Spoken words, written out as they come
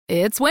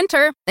It's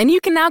winter, and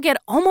you can now get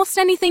almost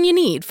anything you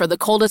need for the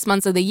coldest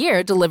months of the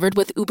year delivered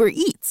with Uber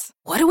Eats.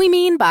 What do we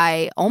mean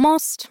by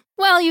almost?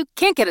 Well, you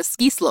can't get a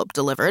ski slope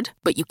delivered,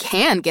 but you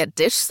can get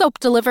dish soap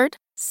delivered.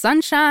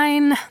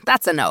 Sunshine,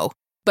 that's a no.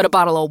 But a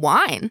bottle of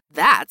wine,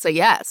 that's a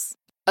yes.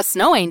 A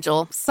snow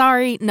angel,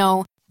 sorry,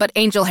 no. But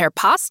angel hair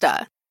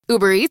pasta,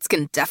 Uber Eats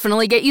can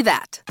definitely get you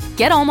that.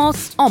 Get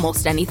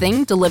almost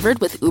anything delivered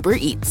with Uber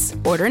Eats.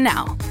 Order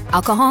now.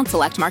 Alcohol and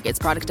select markets.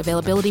 Product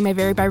availability may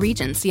vary by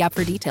region. See app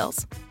for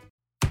details.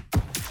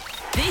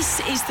 This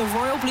is the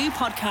Royal Blue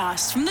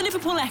Podcast from the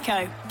Liverpool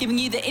Echo, giving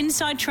you the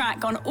inside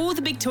track on all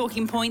the big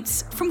talking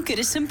points from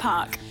Goodison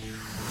Park.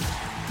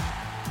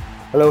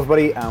 Hello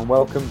everybody and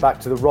welcome back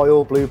to the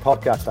Royal Blue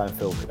Podcast. I'm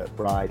Phil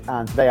McBride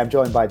and today I'm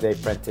joined by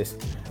Dave Prentice,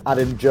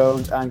 Adam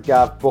Jones and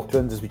Gav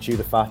Buckland as we chew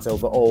the fat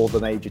over all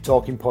the major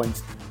talking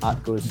points at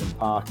Goodison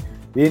Park.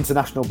 The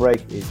international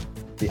break is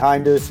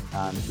behind us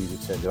and we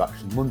return to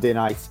action Monday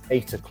night,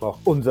 8 o'clock,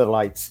 under the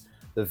lights,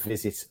 the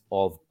visit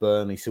of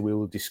Burnley. So we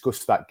will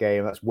discuss that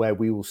game. That's where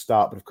we will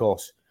start. But of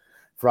course,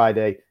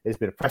 Friday, there's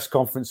been a press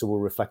conference, so we'll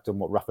reflect on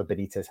what Rafa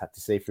Benitez had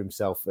to say for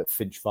himself at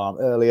Finch Farm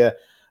earlier,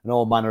 and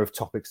all manner of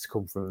topics to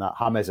come from that.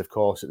 James, of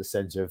course, at the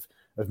centre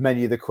of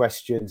many of the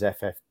questions,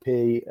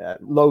 FFP,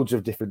 loads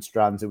of different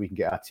strands that we can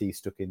get our teeth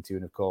stuck into.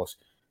 And of course,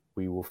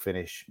 we will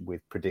finish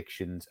with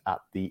predictions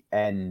at the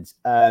end.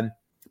 But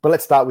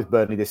let's start with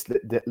Burnley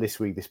this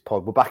week, this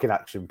pod. We're back in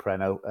action,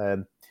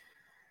 Preno.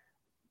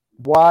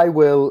 Why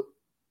will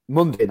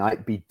Monday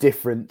night be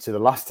different to the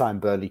last time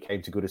Burnley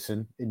came to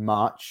Goodison in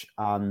March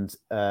and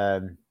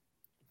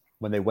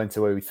when they went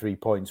away with 3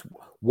 points?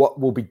 What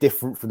will be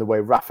different from the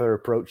way Rafa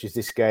approaches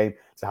this game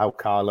to how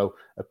Carlo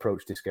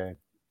approached this game?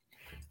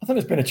 I think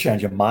there's been a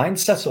change of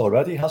mindset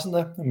already, hasn't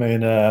there? I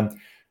mean,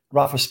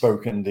 Rafa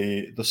spoke in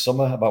the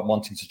summer about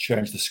wanting to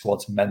change the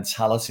squad's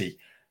mentality.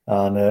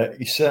 And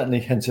he certainly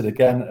hinted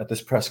again at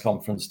this press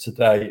conference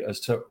today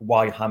as to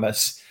why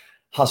James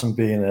hasn't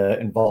been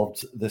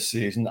involved this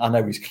season. I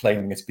know he's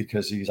claiming it's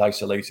because he's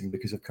isolating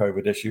because of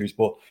COVID issues,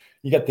 but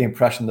you get the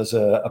impression there's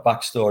a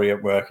backstory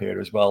at work here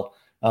as well.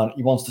 And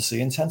he wants to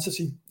see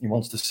intensity. He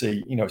wants to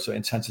see, so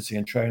intensity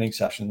in training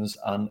sessions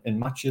and in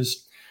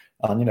matches.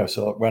 And,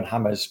 so when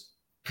James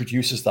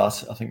produces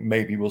that, I think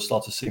maybe we'll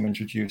start to see him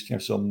introduced,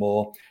 some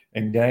more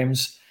in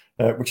games,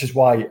 which is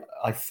why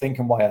I think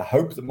and why I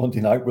hope that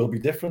Monday night will be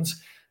different,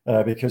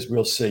 because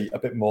we'll see a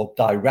bit more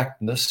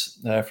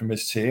directness from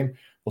his team.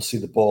 We'll see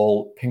the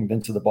ball pinged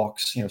into the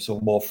box,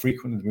 so more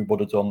frequently than we would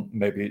have done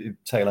maybe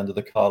tail end of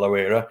the Carlo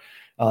era.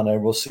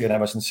 And we'll see an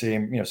Emerson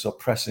team, so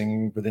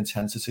pressing with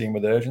intensity and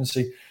with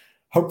urgency.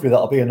 Hopefully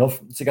that'll be enough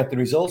to get the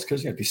results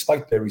because,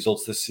 despite their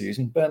results this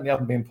season, Burnley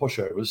haven't been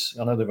pushovers.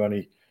 I know they've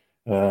only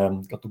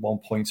got the 1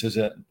 point, is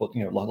it? But,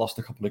 lost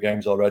a couple of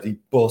games already.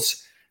 But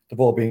they've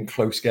all been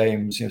close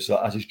games, so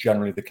as is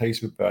generally the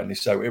case with Burnley.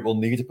 So it will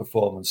need a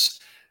performance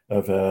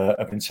of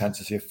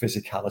intensity, of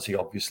physicality,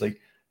 obviously.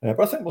 But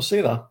I think we'll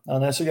see that.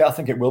 And I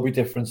think it will be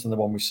different than the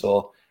one we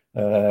saw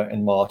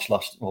in March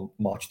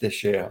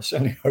this year. I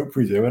certainly hope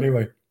we do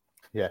anyway.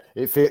 Yeah,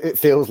 it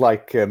feels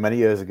like many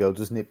years ago,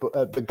 doesn't it?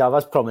 But Gav,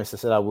 as promised, I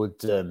said I would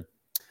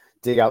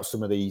dig out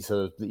some of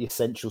the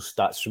essential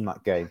stats from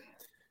that game.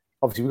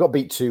 Obviously, we got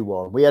beat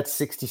 2-1. We had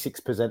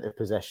 66% of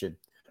possession.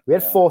 We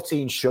had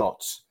 14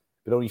 shots,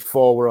 but only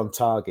 4 were on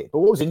target. But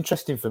what was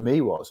interesting for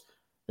me was,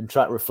 and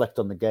try to reflect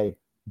on the game,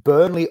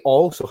 Burnley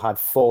also had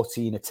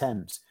 14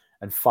 attempts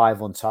and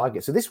 5 on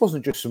target. So this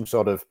wasn't just some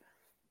sort of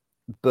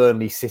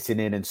Burnley sitting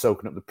in and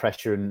soaking up the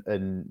pressure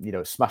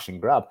and smash and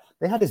grab.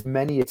 They had as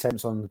many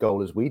attempts on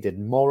goal as we did,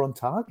 more on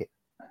target.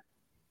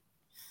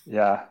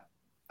 Yeah,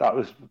 that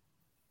was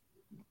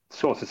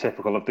sort of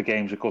typical of the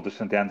games at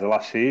Goodison at the end of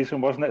last season,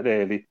 wasn't it,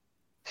 really?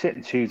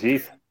 Sitting too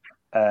deep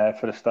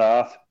for the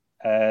start,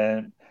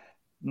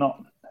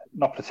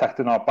 not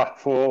protecting our back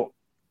four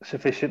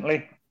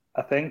sufficiently,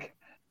 I think.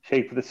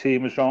 Shape of the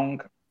team was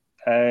wrong.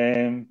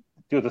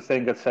 The other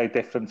thing I'd say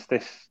difference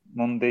this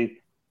Monday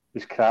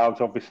is crowds,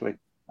 obviously,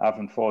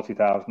 having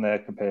 40,000 there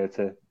compared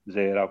to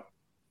 0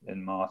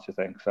 in March, I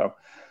think. So,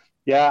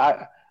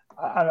 yeah,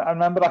 I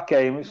remember that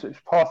game. It's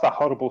part of that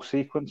horrible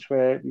sequence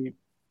where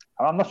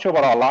I'm not sure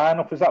what our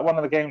lineup was. That one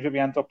of the games where we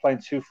ended up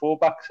playing 2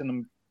 fullbacks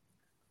in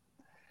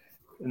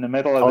the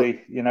middle of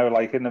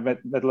like in the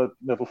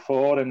middle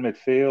 4 in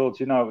midfield.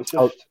 It's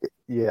just.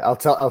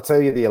 I'll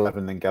tell you the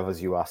 11 then, Gav,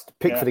 as you asked.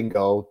 Pickford in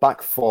goal,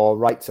 back 4,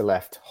 right to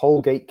left.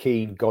 Holgate,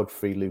 Keane,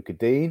 Godfrey, Luca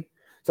Dean.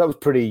 So that was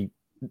pretty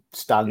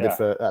standard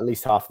for at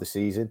least half the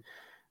season.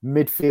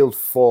 Midfield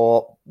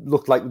 4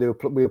 looked like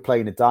we were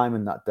playing a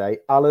diamond that day.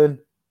 Allen,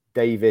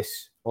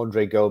 Davis,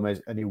 Andre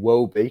Gomez, and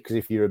Iwobi. Because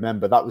if you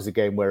remember, that was the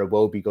game where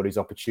Iwobi got his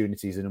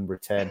opportunities at number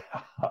 10,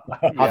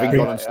 having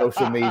gone on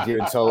social media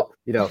and told,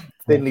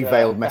 thinly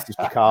veiled message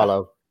to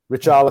Carlo.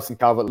 Richarlison,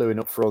 Calvert-Lewin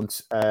up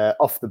front,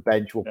 off the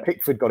bench. Well,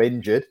 Pickford got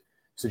injured,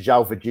 so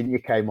João Virginia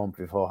came on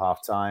before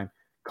half-time.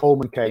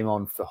 Coleman came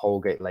on for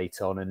Holgate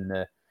late on,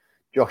 and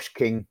Josh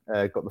King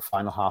got the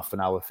final half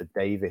an hour for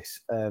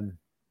Davis. I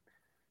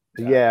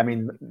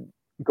mean,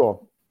 go on.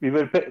 we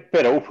were a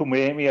bit open,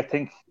 weren't we? I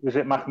think, was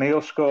it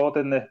McNeil scored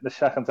in the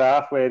second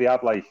half where he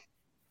had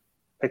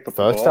picked up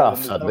first the ball?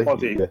 half,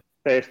 sadly. Yeah.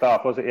 First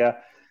half, was it? Yeah.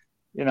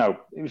 He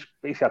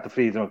basically had the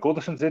freedom of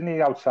Goodison, didn't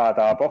he, outside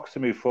our box to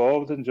move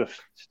forward and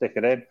just stick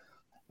it in.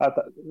 It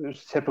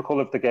was typical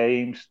of the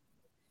games,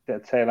 the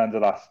tail end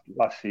of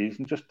last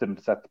season, just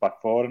didn't set the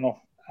back four enough.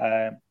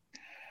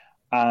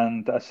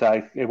 And I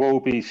say,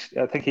 Iwobi's,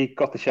 I think he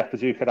got the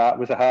Shepherd's Hook at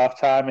was a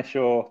half-time-ish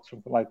or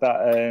something like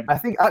that. I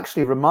think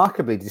actually,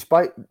 remarkably,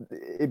 despite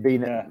it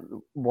being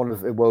one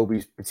of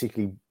Iwobi's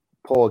particularly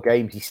poor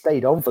games, he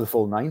stayed on for the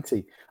full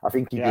 90. I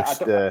think he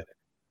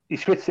he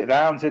switched it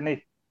around, didn't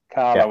he,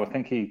 Carlo? Yeah. I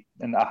think he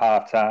in at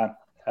half-time.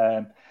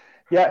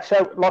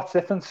 So lots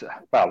of difference.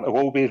 Well,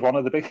 Iwobi is one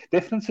of the big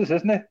differences,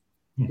 isn't it?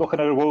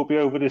 Looking at Iwobi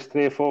over his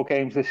 3 or 4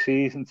 games this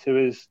season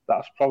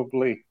that's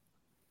probably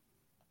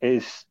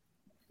his,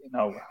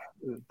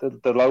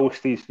 the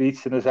lowest he's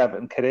reached in his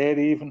Everton career,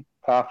 even.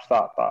 Perhaps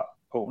that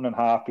opening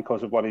half,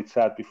 because of what he'd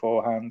said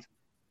beforehand,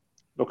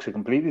 looks a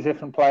completely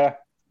different player.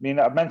 I mean,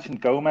 I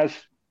mentioned Gomez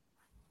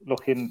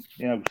looking,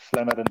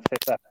 slimmer and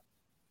fitter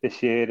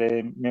this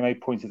year. Mime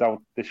pointed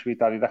out this week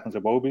that he reckons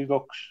Iwobi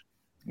looks,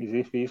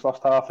 he's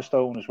lost half a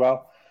stone as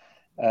well.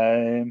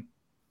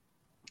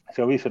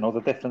 So he's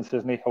another difference,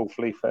 isn't he?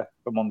 Hopefully for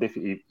Monday,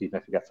 even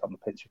if he gets on the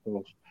pitch, of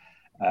course.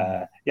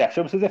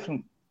 So it's a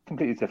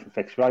completely different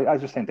fixture. I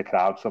just think the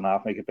crowds will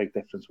now make a big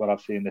difference what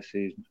I've seen this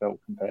season, Phil,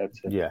 compared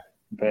to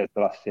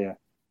last year.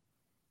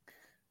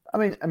 I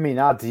mean,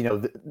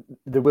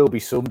 there will be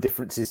some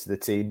differences to the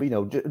team,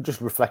 but just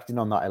reflecting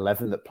on that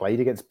 11 that played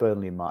against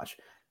Burnley in March,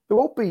 there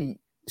won't be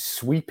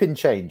sweeping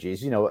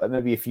changes,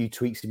 maybe a few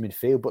tweaks in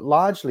midfield, but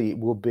largely it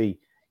will be,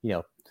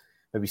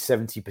 maybe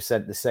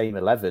 70% the same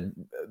 11.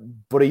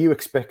 But are you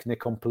expecting a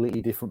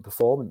completely different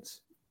performance?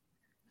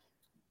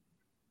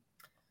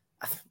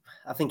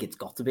 I think it's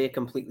got to be a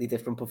completely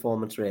different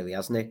performance, really,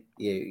 hasn't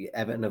it?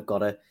 Everton have got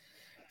to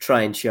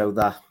try and show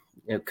that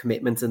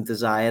commitment and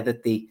desire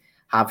that they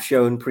have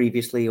shown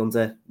previously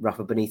under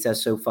Rafa Benitez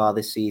so far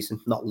this season,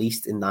 not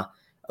least in that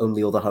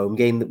only other home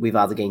game that we've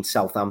had against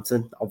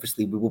Southampton.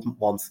 Obviously, we wouldn't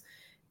want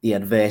the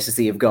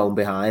adversity of going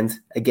behind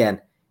again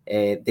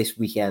this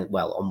weekend,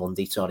 on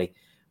Monday, sorry.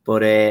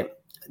 But,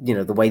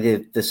 the way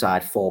the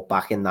side fought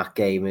back in that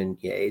game, and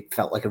it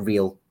felt like a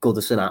real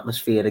Goodison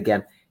atmosphere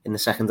again in the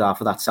second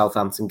half of that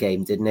Southampton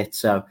game, didn't it?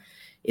 So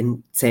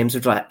in terms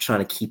of trying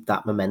to keep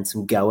that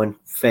momentum going,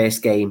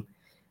 first game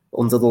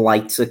under the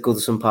lights at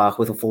Goodison Park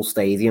with a full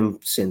stadium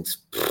since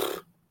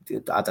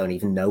I don't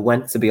even know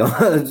when, to be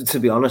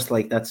honest.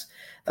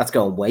 That's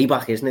going way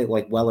back, isn't it?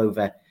 Well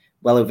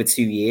over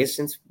 2 years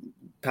since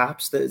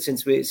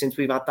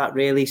we've had that,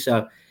 really.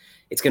 So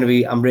it's going to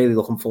be. I'm really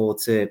looking forward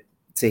to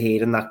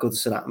hearing that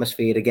Goodison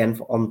atmosphere again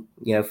for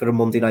a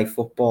Monday Night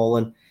Football,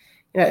 and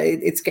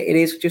it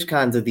is just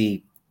kind of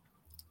the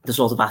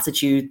sort of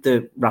attitude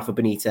that Rafa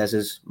Benitez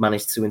has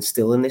managed to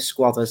instill in this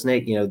squad,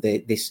 hasn't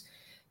it? This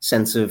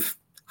sense of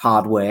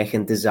hard work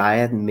and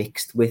desire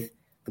mixed with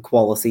the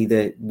quality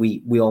that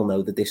we all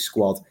know that this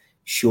squad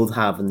should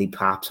have, and they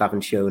perhaps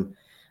haven't shown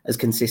as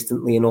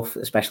consistently enough,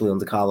 especially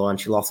under Carlo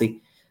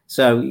Ancelotti.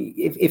 So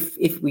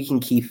if we can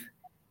keep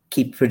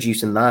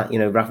producing that,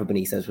 Rafa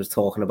Benitez was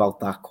talking about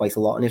that quite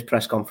a lot in his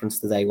press conference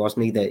today,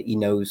 wasn't he? That he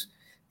knows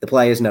the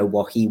players know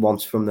what he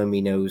wants from them.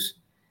 He knows,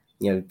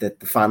 that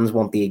the fans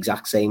want the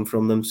exact same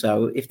from them.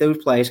 So if those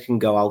players can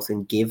go out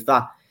and give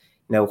that,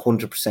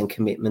 100%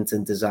 commitment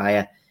and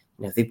desire,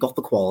 they've got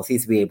the quality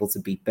to be able to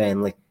beat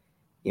Burnley.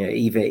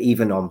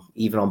 Even on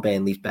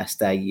Burnley's best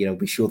day,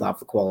 we should have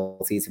the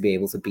quality to be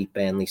able to beat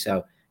Burnley.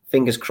 So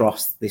fingers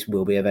crossed, this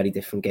will be a very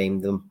different game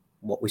than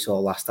what we saw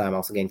last time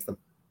out against them.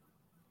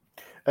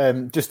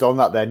 Just on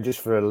that, then, just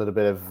for a little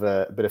bit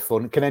of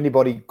fun, can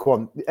anybody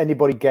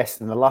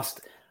guess in the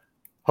last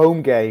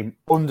home game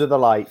under the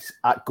lights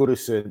at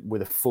Goodison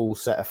with a full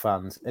set of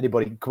fans?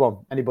 Anybody? Come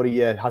on, anybody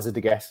hazard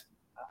a guess?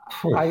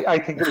 I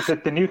think it was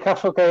at the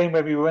Newcastle game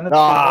where we were winning.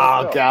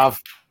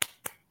 Gav.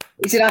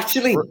 Is it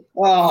actually?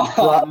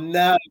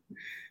 No.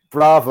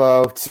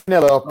 Bravo.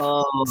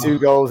 2-0 up. 2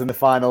 goals in the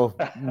final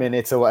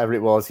minute or whatever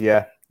it was.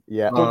 Yeah.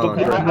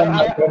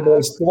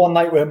 The one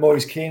night where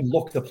Moise Keane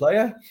looked the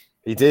player.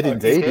 He did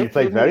indeed. He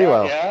played very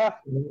well. Yeah.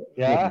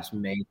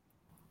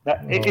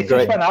 It's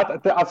just when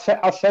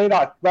I'll say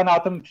that when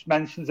Adam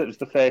mentions it was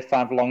the first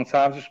time for a long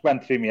time, just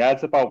went through my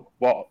head about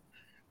what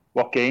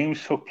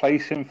games took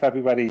place in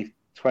February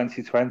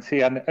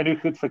 2020, and who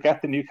could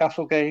forget the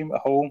Newcastle game at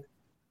home?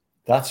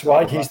 That's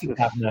right. He's the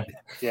cabinet.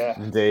 Yeah,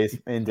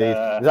 indeed.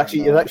 It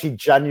was actually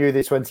January the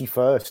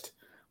 21st.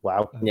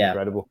 Wow, yeah.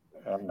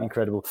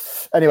 Incredible.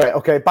 Anyway,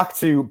 okay, back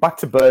to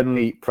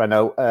Burnley,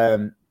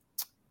 Preno.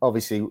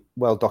 Obviously,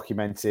 well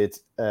documented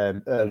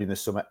early in the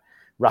summer.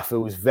 Rafa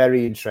was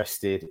very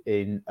interested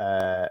in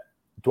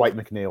Dwight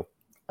McNeil.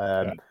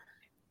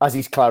 As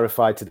he's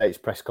clarified today's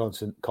press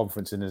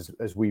conference, and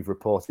as we've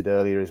reported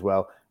earlier as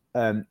well,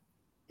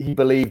 he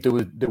believed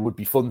there would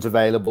be funds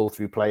available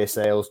through player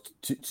sales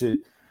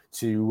to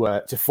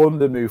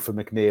fund the move for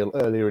McNeil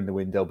earlier in the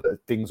window,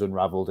 but things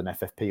unravelled, and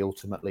FFP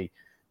ultimately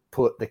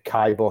put the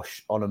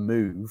kibosh on a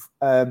move.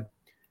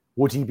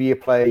 Would he be a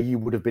player you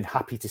would have been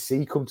happy to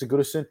see come to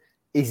Goodison?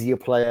 Is he a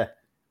player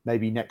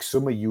maybe next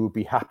summer you would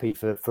be happy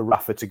for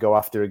Rafa to go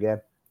after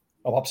again?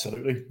 Oh,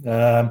 absolutely.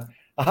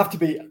 I have to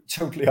be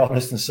totally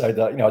honest and say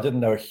that, I didn't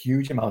know a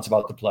huge amount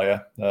about the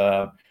player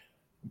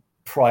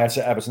prior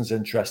to Everton's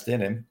interest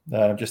in him.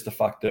 Just the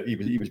fact that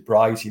he was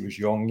bright, he was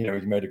young, he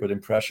made a good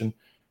impression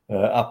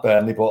at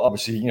Burnley. But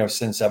obviously,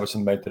 since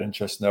Everton made their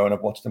interest known,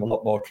 I've watched him a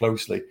lot more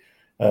closely.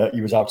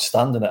 He was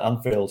outstanding at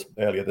Anfield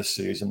earlier this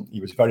season. He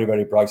was very,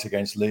 very bright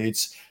against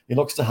Leeds. He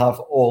looks to have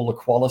all the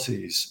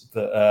qualities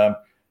that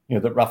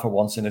that Rafa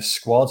wants in his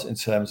squad in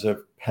terms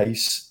of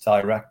pace,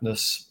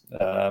 directness,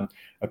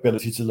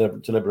 ability to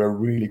deliver a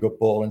really good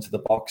ball into the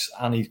box,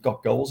 and he's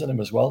got goals in him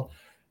as well.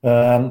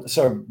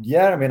 So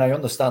yeah, I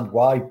understand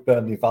why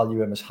Burnley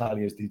value him as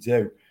highly as they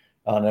do,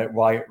 and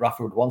why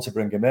Rafa would want to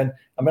bring him in.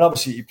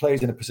 Obviously he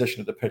plays in a position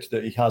of the pitch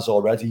that he has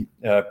already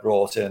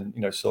brought in,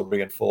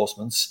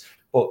 reinforcements.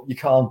 But you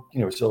can't,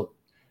 you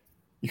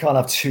can't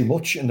have too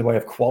much in the way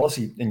of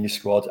quality in your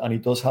squad, and he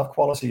does have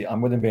quality.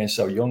 And with him being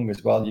so young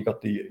as well, you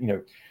got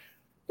the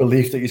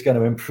belief that he's going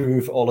to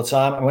improve all the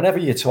time. And whenever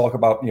you talk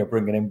about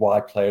bringing in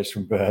wide players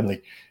from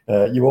Burnley,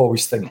 you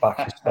always think back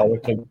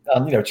historically.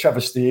 And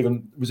Trevor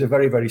Steven was a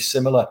very, very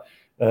similar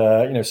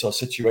sort of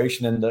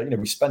situation. And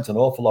we spent an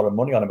awful lot of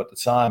money on him at the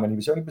time, and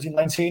was he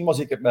 19? Was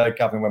he,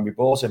 Gavin, when we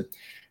bought him?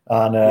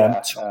 And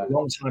it took a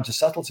long time to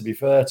settle, to be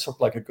fair. It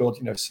took like a good,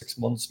 6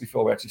 months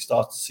before we actually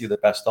started to see the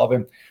best of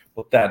him.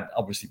 But then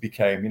obviously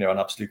became, an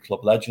absolute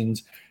club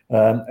legend.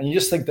 And you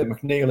just think that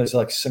McNeil is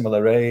like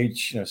similar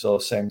age,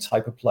 sort of same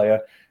type of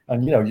player.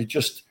 And, you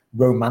just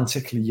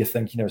romantically, you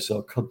think,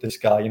 so could this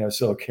guy,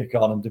 sort of kick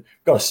on and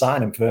got to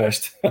sign him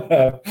first.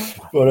 But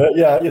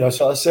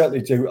so I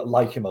certainly do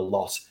like him a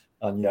lot.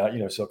 And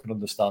so I can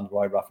understand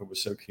why Rafa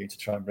was so keen to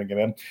try and bring him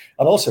in,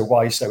 and also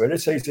why he's so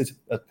irritated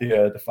at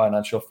the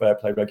financial fair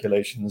play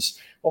regulations.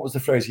 What was the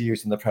phrase he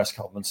used in the press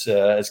conference?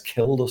 Has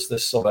killed us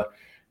this summer.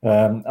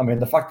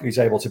 The fact that he's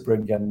able to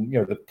bring in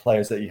the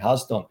players that he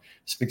has done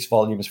speaks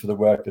volumes for the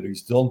work that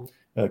he's done,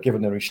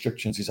 given the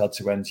restrictions he's had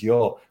to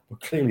endure.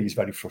 But clearly he's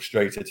very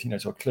frustrated.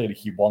 So clearly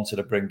he wanted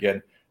to bring in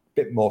a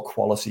bit more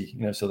quality,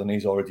 so than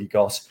he's already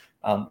got.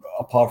 And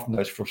apart from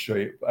those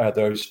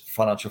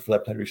financial fair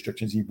play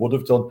restrictions, he would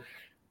have done.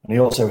 And he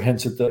also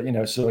hinted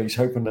that, so he's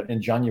hoping that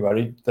in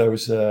January,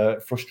 those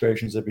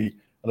frustrations will be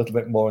a little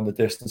bit more in the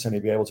distance and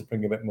he'll be able to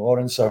bring a bit more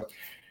in. So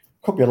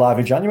could be a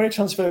lively January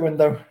transfer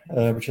window,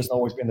 which hasn't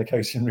always been the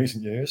case in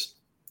recent years.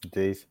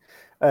 Indeed.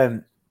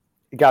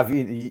 Gav,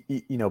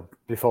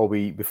 before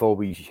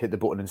we hit the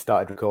button and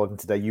started recording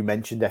today, you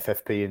mentioned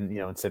FFP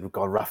and said,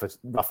 God, Rafa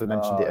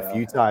mentioned it a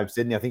few times,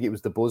 didn't he? I think it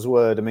was the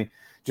buzzword.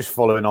 Just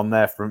following on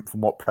there from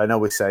what Preno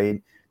was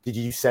saying, did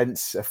you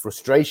sense a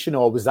frustration,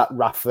 or was that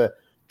Rafa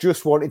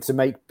just wanting to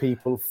make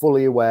people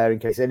fully aware in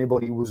case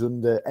anybody was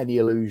under any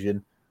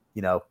illusion,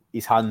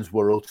 his hands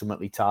were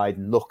ultimately tied,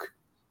 and look,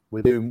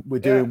 we're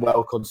doing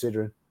well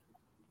considering.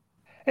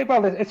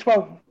 It's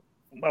well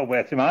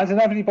worth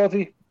reminding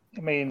everybody.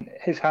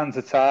 His hands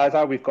are tied.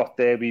 How we've got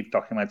there, we've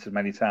documented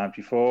many times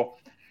before.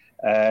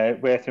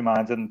 Worth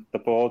reminding the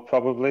board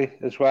probably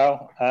as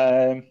well,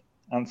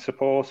 and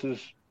supporters.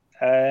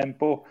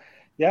 But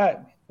yeah,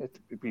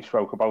 we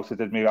spoke about it,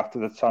 didn't we, after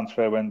the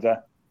transfer window?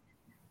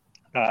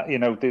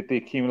 The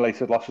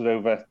accumulated losses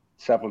over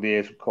several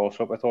years, of course,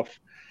 up with us.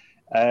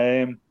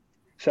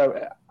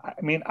 So,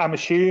 I'm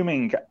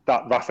assuming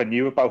that Rafa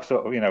knew about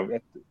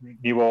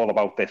knew all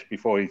about this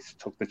before he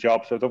took the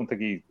job. So I don't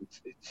think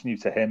it's new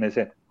to him, is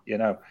it?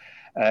 I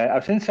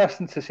was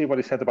interested to see what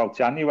he said about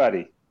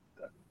January.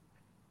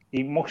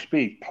 He must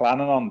be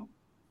planning on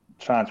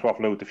trying to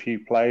offload a few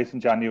players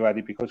in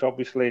January, because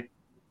obviously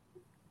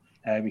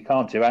we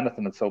can't do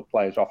anything until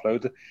players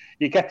offloaded.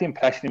 You get the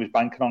impression he was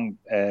banking on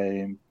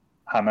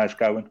Hammers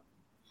going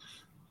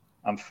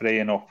and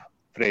freeing up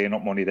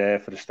money there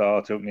for the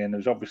start, don't you? And there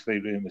was obviously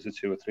rumours of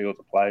 2 or 3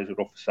 other players who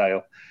were up for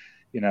sale.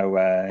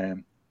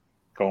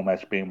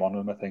 Gomez being one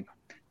of them, I think.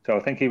 So I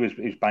think he was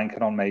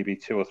banking on maybe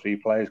 2 or 3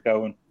 players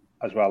going,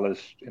 as well as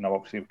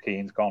obviously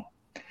Keane's gone.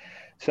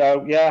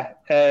 So yeah,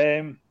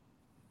 I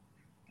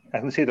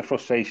can see the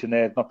frustration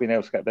there, not being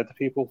able to get rid of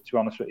people, to be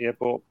honest with you.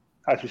 But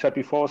as we said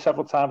before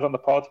several times on the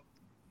pod,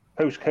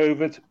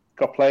 post-COVID,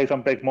 got players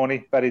on big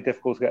money, very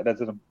difficult to get rid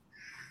of them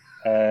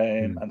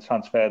and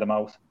transfer them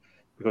out,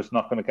 because it's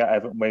not going to get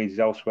Everton wages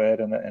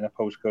elsewhere in a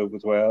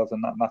post-COVID world,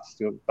 and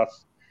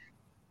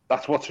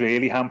that's what's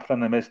really hampering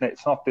them, isn't it?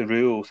 It's not the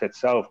rules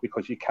itself,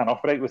 because you can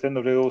operate within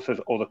the rules as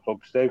other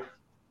clubs do.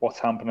 What's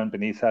hampering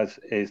Benitez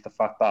is the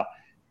fact that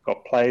you've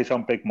got players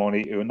on big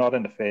money who are not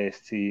in the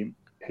first team,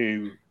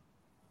 who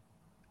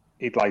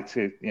he'd like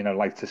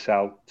to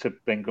sell, to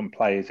bring them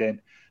players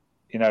in,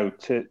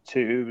 to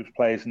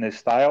players in his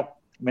style.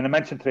 I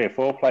mentioned 3 or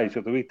 4 players the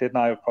other week, didn't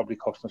I? Probably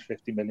costing us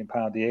 £50 million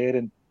a year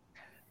in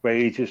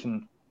wages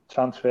and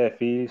transfer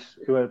fees,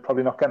 who are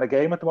probably not getting a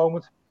game at the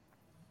moment.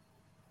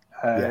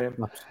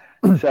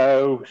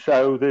 So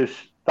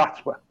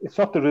it's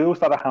not the rules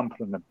that are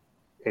hampering them.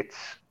 It's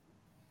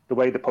the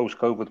way the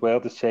post-COVID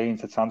world has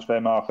changed, the transfer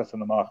market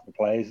and the market for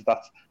players,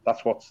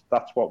 that's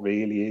what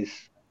really is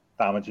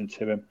damaging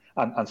to him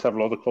and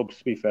several other clubs,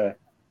 to be fair.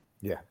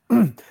 Yeah,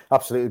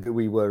 absolutely.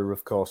 We were,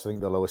 of course, I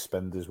think the lowest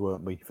spenders,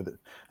 weren't we, for the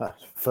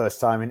first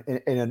time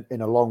in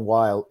a long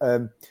while.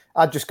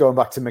 I'd just going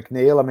back to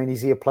McNeil. I mean,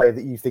 is he a player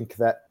that you think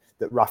that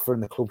Rafa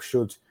and the club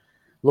should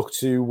look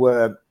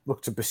to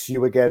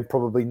pursue again,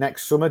 probably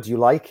next summer? Do you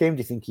like him? Do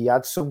you think he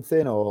adds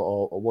something,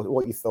 or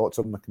what are your thoughts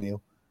on McNeil?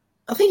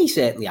 I think he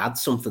certainly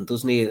adds something,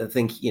 doesn't he? I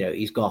think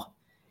he's got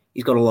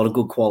a lot of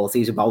good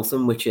qualities about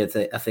him, which I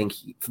think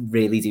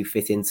really do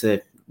fit into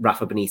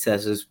Rafa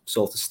Benitez's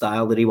sort of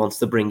style that he wants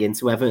to bring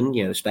into Everton.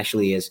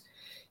 Especially his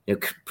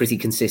pretty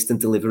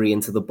consistent delivery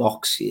into the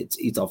box.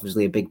 It's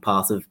obviously a big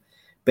part of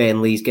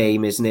Burnley's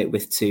game, isn't it?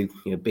 With two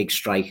big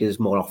strikers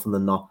more often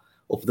than not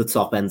up at the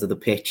top end of the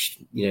pitch.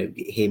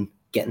 Him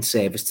getting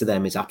service to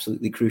them is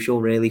absolutely crucial,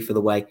 really, for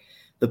the way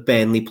that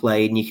Burnley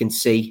played, and you can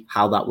see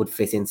how that would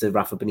fit into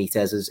Rafa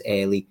Benitez's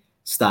early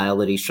style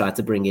that he's tried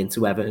to bring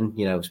into Everton,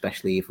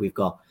 especially if we've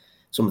got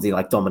somebody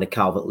like Dominic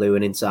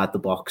Calvert-Lewin inside the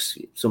box,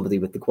 somebody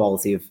with the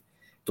quality of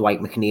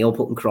Dwight McNeil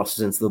putting crosses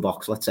into the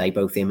box, let's say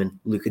both him and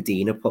Luca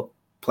Dina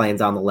playing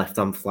down the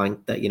left-hand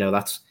flank.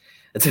 That's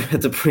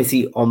a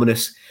pretty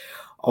ominous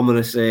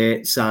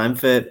sign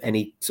for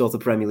any sort of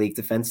Premier League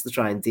defence to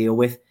try and deal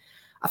with.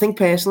 I think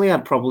personally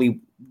I'd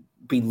probably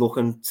be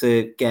looking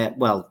to get,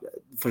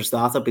 for a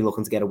start, I'd be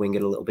looking to get a winger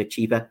a little bit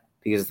cheaper,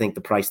 because I think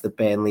the price that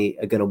Burnley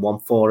are going to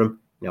want for him,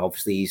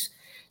 obviously he's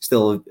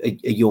still a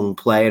young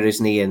player,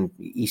 isn't he? And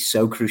he's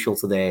so crucial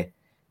to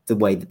the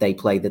way that they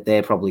play that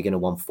they're probably going to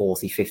want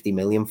 40, 50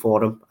 million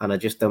for him. And I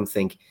just don't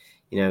think,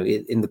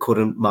 in the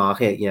current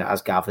market,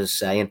 as Gav is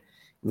saying,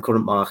 in the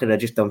current market, I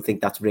just don't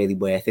think that's really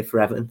worth it for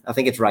Everton. I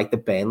think it's right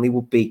that Burnley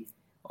would be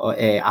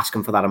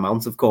asking for that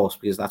amount, of course,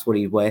 because that's what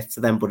he's worth to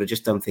them. But I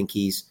just don't think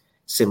he's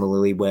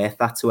similarly worth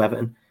that to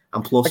Everton.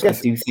 And plus, I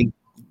do think...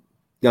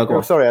 No, go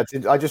on. Sorry,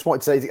 I just wanted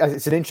to say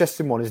it's an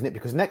interesting one, isn't it?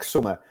 Because next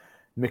summer,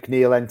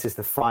 McNeil enters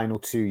the final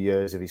 2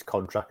 years of his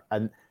contract,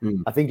 and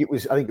I think it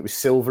was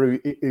Silver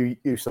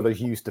who sort of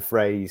used the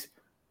phrase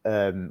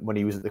when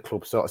he was at the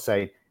club, sort of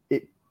saying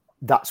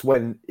that's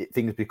when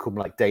things become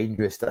like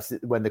dangerous. That's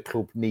when the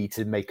club need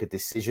to make a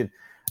decision.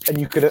 And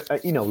you could,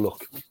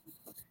 look,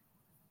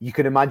 you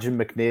can imagine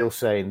McNeil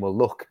saying, "Well,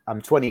 look,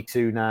 I'm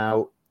 22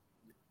 now.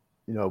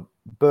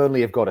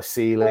 Burnley have got a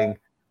ceiling.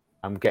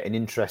 I'm getting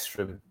interest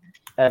from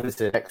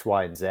Everton, X,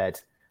 Y, and Z.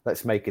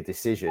 Let's make a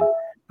decision."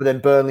 But then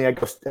Burnley, I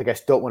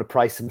guess, don't want to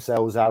price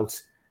themselves out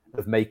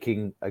of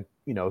making a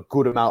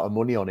good amount of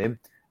money on him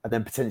and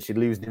then potentially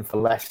losing him for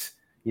less,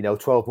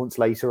 12 months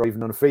later or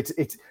even on a free.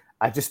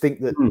 I just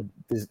think that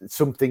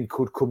something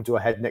could come to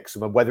a head next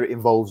summer, whether it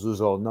involves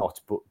us or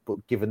not.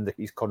 But given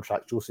his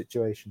contractual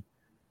situation,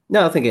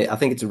 no, I think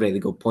it's a really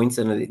good point,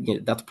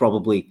 and that's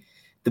probably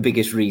the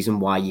biggest reason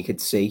why you could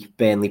see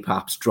Burnley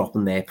perhaps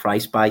dropping their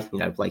price by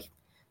like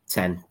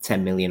 10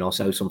 million or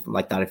so, something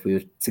like that. If we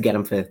were to get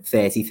him for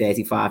 30,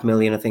 35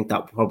 million, I think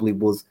that probably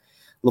would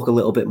look a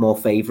little bit more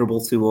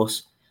favourable to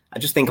us. I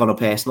just think on a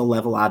personal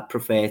level, I'd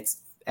prefer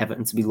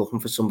Everton to be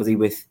looking for somebody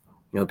with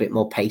a bit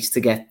more pace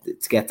to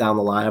get down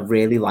the line. I've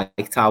really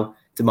liked how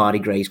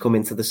Damari Gray's come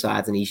into the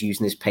side and he's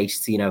using his pace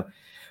to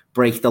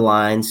break the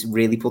lines,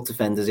 really put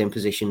defenders in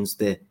positions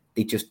that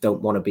they just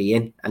don't want to be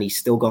in, and he's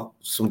still got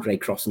some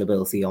great crossing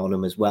ability on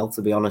him as well,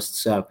 to be honest.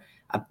 So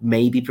I'd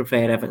maybe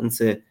prefer Everton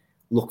to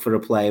look for a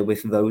player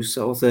with those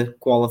sort of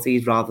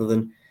qualities rather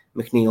than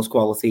McNeil's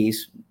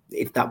qualities.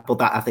 I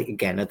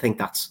think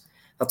that's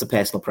a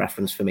personal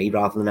preference for me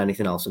rather than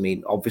anything else. I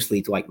mean,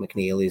 obviously Dwight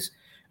McNeil is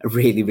a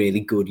really,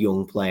 really good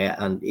young player,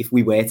 and if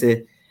we were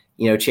to,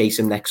 chase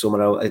him next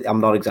summer,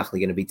 I'm not exactly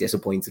going to be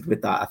disappointed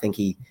with that. I think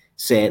he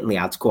certainly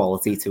adds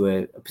quality to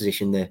a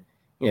position that,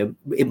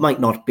 it might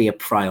not be a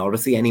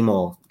priority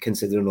anymore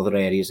considering other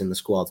areas in the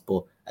squad,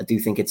 but I do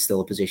think it's still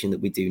a position that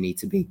we do need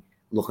to be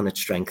looking at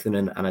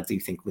strengthening, and I do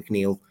think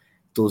McNeil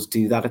does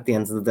do that at the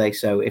end of the day.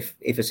 So if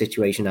a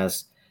situation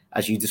as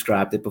you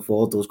described it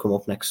before does come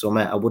up next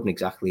summer, I wouldn't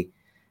exactly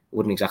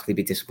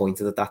be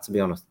disappointed at that, to be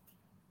honest.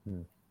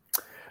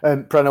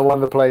 Brennan, one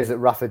of the players that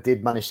Rafa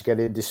did manage to get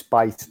in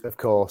despite, of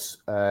course,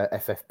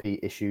 FFP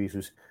issues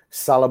was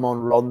Salomon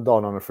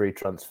Rondon on a free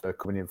transfer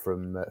coming in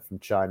from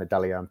China,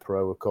 Dalian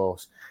Pro, of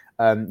course.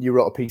 You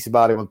wrote a piece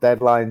about him on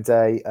deadline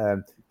day.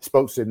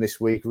 Spoke to him this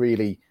week,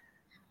 really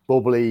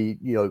bubbly,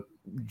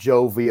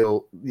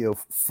 jovial,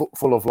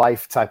 full of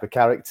life type of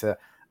character.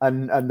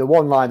 And the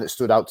one line that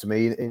stood out to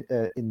me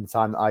in the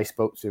time that I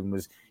spoke to him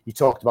was he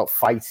talked about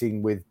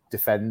fighting with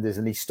defenders,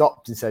 and he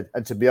stopped and said,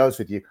 "And to be honest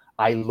with you,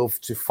 I love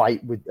to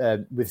fight with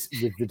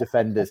the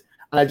defenders."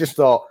 And I just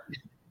thought,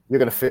 you're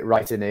going to fit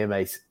right in here,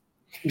 mate.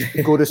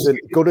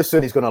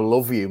 Goodison is going to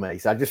love you,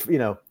 mate. I just,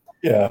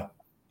 yeah,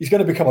 he's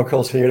going to become a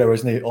cult hero,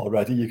 isn't he?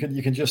 Already, you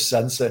can just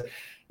sense it.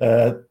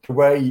 The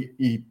way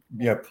he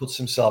puts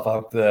himself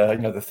out there,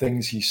 the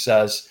things he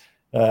says,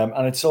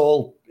 and it's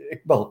all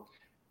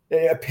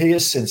it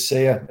appears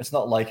sincere. It's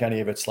not like any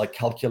of it's like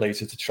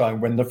calculated to try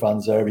and win the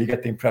fans over. You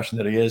get the impression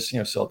that he is,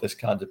 sort of this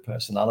kind of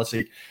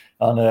personality.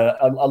 And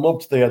I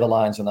loved the other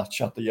lines in that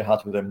chat that you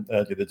had with him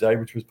the other day,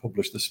 which was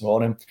published this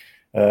morning.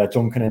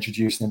 Duncan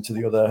introducing him to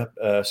the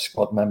other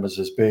squad members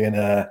as being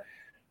a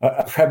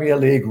Premier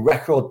League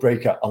record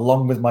breaker,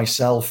 along with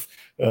myself,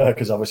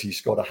 because obviously he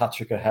scored a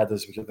hat-trick of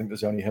headers, which I think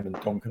there's only him and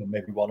Duncan and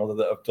maybe one other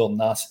that have done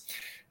that.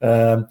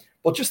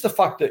 But just the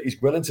fact that he's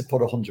willing to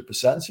put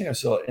 100%,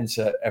 so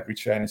into every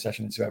training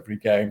session, into every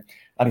game,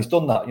 and he's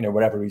done that,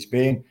 wherever he's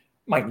been.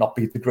 Might not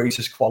be the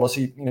greatest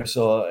quality,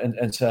 so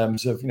in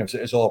terms of,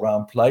 his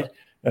all-round play,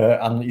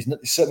 and he's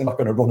certainly not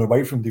going to run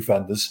away from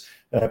defenders,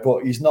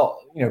 but he's not,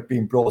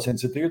 being brought in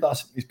to do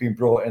that. He's been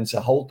brought in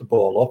to hold the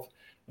ball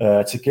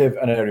up, to give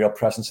an aerial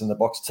presence in the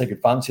box, to take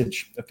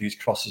advantage of these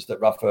crosses that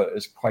Rafa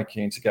is quite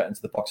keen to get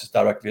into the box as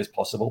directly as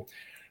possible,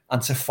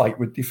 and to fight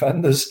with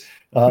defenders.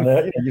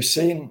 And you've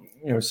seen,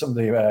 some of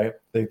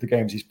the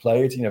games he's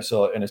played,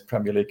 so in his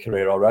Premier League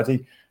career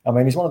already. I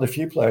mean, he's one of the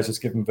few players that's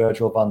given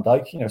Virgil van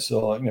Dijk,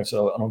 so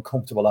an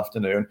uncomfortable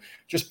afternoon,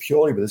 just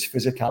purely with his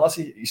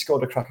physicality. He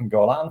scored a cracking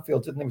goal at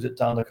Anfield, didn't he? Was it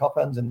down the Cop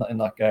End in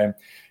that game?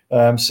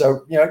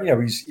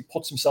 He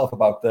puts himself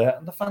about there,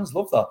 and the fans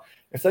love that.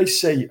 If they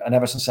see an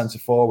Everton centre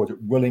forward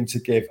willing to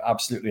give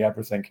absolutely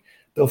everything,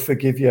 they'll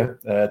forgive you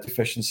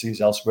deficiencies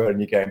elsewhere in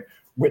your game.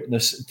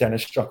 Witness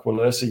Dennis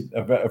Stracqualursi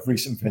of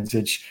recent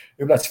vintage,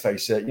 who, let's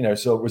face it,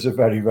 so it was a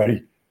very,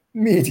 very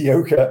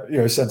mediocre,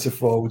 centre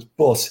forward,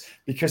 but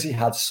because he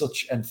had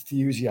such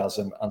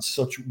enthusiasm and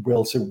such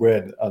will to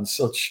win and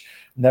such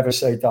never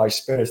say die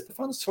spirit, the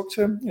fans took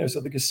to him, so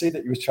they could see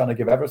that he was trying to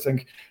give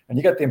everything. And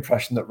you get the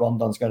impression that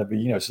Rondon's going to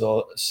be,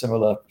 so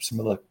similar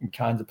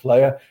kind of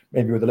player,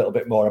 maybe with a little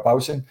bit more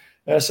about him.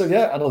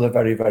 Another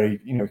very, very,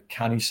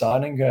 canny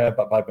signing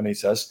by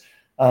Benitez.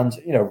 And,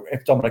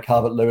 if Dominic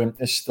Calvert-Lewin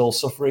is still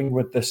suffering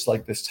with this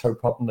toe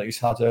problem that he's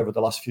had over the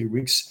last few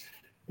weeks,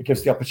 it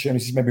gives the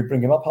opportunity to maybe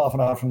bring him up half an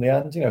hour from the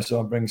end,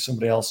 and bring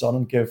somebody else on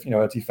and give,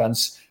 a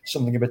defence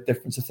something a bit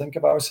different to think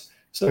about.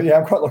 So,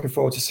 I'm quite looking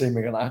forward to seeing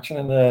him in action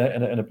in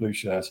a blue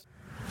shirt.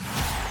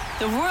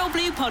 The Royal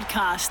Blue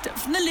Podcast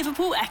from the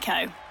Liverpool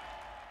Echo.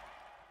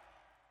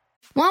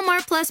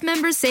 Walmart Plus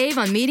members save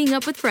on meeting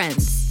up with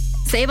friends.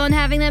 Save on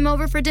having them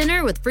over for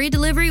dinner with free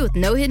delivery with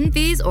no hidden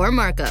fees or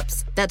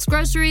markups. That's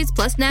groceries,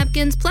 plus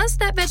napkins, plus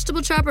that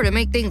vegetable chopper to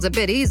make things a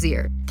bit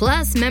easier.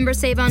 Plus, members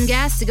save on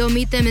gas to go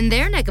meet them in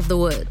their neck of the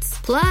woods.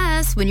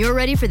 Plus, when you're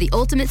ready for the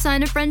ultimate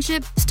sign of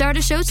friendship, start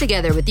a show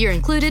together with your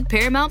included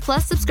Paramount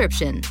Plus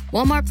subscription.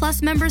 Walmart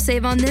Plus members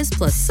save on this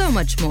plus so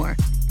much more.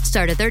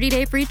 Start a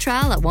 30-day free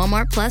trial at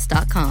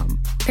walmartplus.com.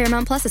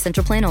 Paramount Plus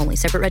Essential Plan only.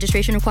 Separate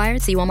registration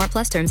required. See Walmart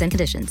Plus terms and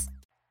conditions.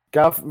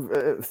 Gav,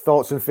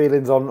 thoughts and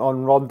feelings on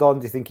Rondon?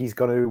 Do you think he's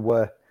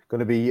going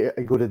to be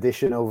a good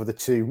addition over the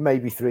 2,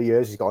 maybe 3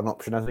 years? He's got an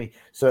option, hasn't he?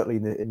 Certainly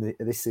in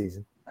this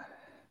season.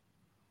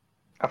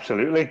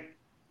 Absolutely.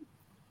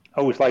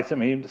 Always liked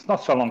him. It's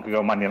not so long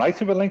ago Man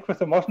United were linked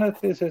with him, wasn't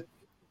it?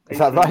 Is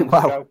that right?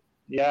 Wow. Ago?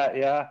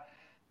 Yeah.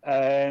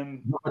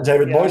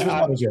 David Moyes was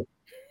manager.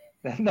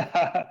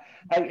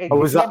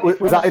 Was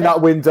that in that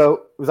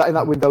window? Was that in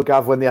that window,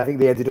 Gav? When I think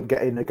they ended up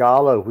getting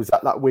Igalo? Was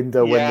that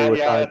window when they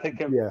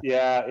were?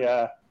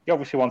 Yeah. He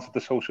obviously wanted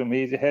the social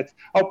media hit.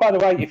 Oh, by the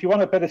way, if you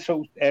want a bit of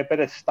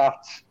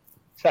stats,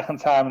 second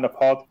time in the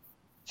pod,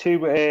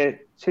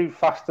 two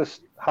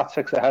fastest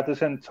hat-tricks of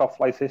headers in top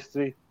flight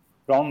history: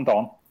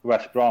 Rondon,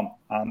 West Brom,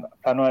 and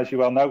I know, as you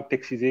well know,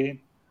 Dixie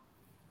Dean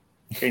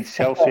against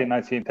Chelsea in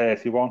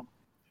 1931.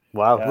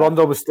 Wow, yeah.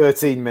 Rondon was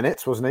 13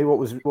 minutes, wasn't he? What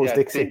was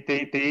Dixie?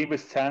 Dean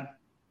was 10.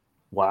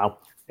 Wow.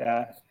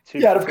 Yeah.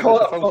 Of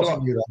course I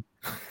knew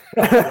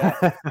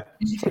that.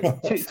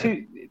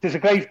 There's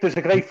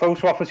a great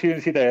photo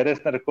opportunity there,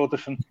 isn't there, at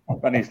Goodison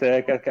when he's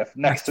there, get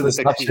next to the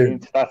Dixie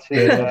Dean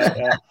statue.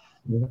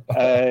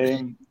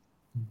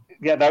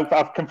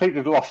 I've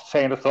completely lost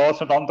train of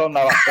thought on Rondon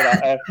now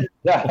after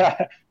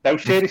that. No,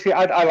 seriously,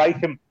 I like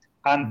him,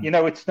 and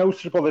it's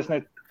noticeable, isn't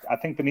it? I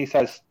think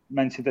Benitez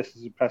mentioned this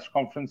at a press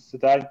conference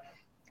today,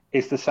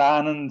 is the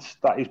signings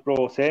that he's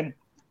brought in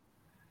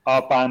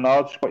are by and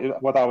large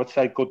what I would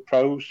say good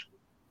pros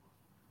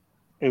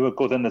who are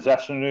good in the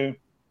dressing room.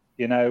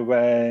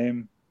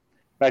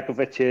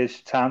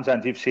 Begovic,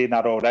 Townsend, you've seen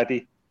that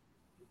already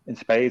in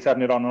spades,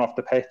 haven't you, on and off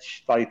the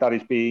pitch. Like, that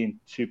has been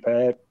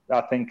superb,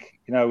 I think,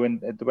 in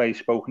the way he's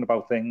spoken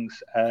about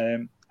things.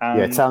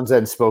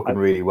 Townsend's spoken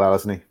really well,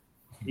 hasn't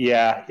he?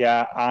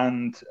 Yeah,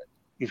 and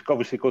he's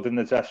obviously good in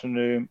the dressing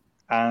room,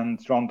 and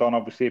Rondon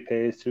obviously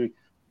appears to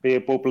be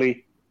a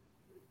bubbly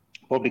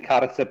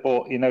character.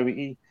 But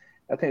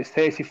I think it's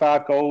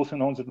 35 goals in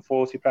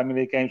 140 Premier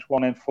League games,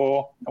 1 in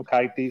 4.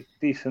 Okay,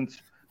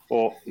 decent,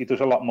 but he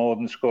does a lot more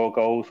than score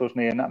goals, doesn't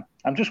he? And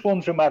I'm just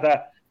wondering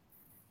whether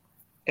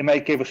it may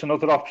give us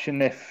another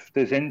option if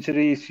there's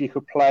injuries. You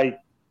could play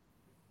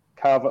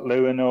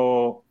Calvert-Lewin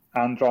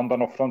and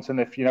Rondon up front, and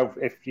if you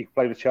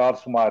play with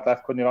Richarlison wide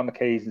left, couldn't you, on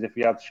occasions if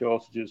you had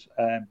shortages?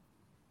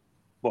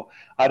 But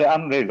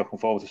I'm really looking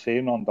forward to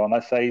seeing Rondon.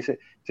 I say he's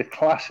a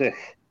classic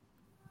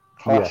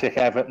classic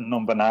Everton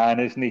number 9,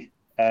 isn't he?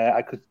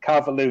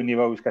 Calvert-Lewin, you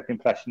always get the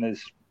impression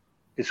is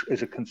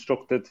a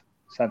constructed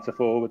centre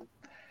forward,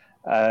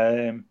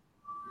 but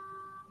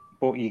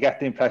you get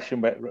the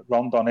impression that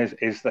Rondon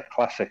is the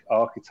classic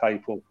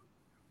archetypal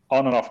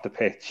on and off the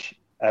pitch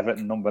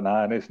Everton number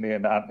 9, isn't he?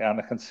 And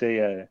I can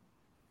see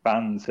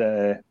fans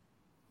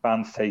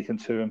taken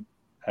to him,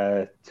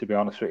 to be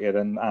honest with you,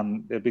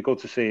 and it'd be good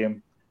to see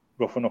him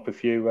roughing up a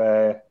few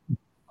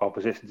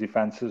opposition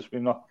defences.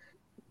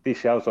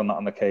 DCL's done that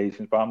on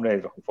occasions, but I'm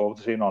really looking forward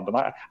to seeing Rondon.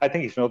 I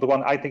think he's another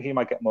one. I think he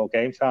might get more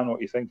game time. What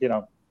do you think?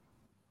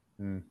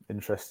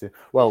 Interesting.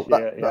 Well,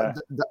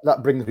 that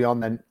brings me on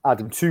then,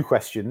 Adam. 2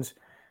 questions.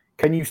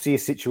 Can you see a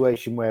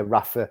situation where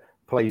Rafa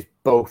plays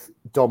both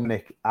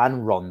Dominic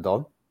and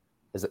Rondon,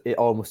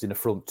 almost in a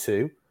front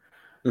 2?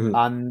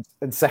 Mm-hmm.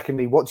 And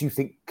secondly, what do you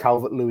think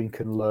Calvert-Lewin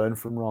can learn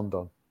from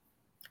Rondon?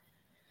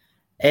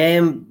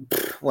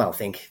 Well, I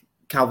think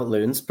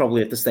Calvert-Lewin's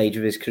probably at the stage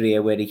of his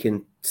career where he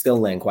can still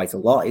learn quite a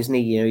lot, isn't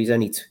he? He's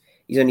only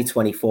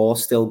 24,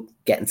 still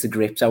getting to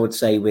grips, I would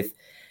say, with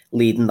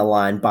leading the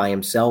line by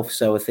himself.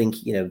 So I think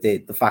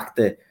the fact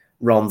that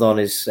Rondon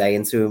is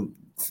saying to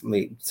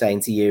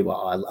you,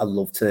 well, I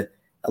love to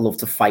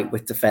fight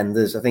with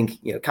defenders. I think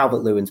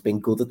Calvert-Lewin's been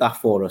good at that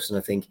for us, and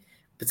I think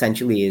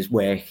potentially is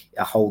where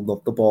holding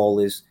up the ball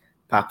is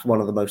perhaps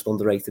one of the most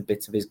underrated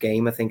bits of his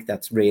game. I think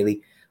that's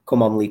really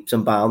come on leaps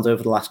and bounds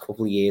over the last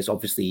couple of years.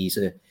 Obviously, he's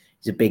a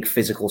big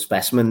physical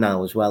specimen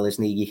now as well,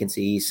 isn't he? You can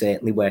see he's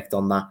certainly worked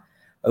on that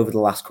over the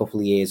last couple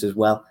of years as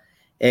well.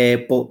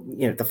 But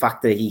the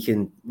fact that he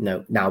can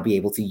now be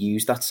able to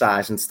use that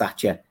size and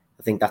stature,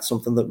 I think that's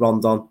something that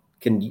Rondon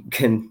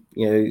can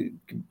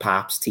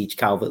perhaps teach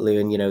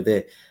Calvert-Lewin.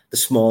 The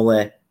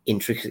smaller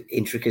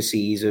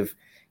intricacies of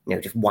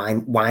just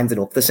winding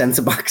up the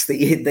centre backs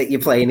that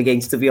you're playing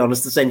against. To be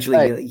honest,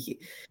 essentially,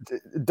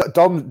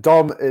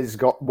 Dom has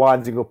got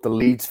winding up the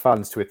Leeds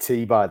fans to a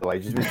T. By the way,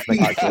 just make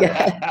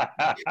that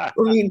I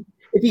mean,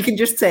 if you can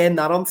just turn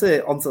that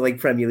onto like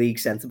Premier League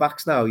centre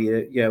backs now,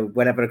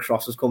 whenever a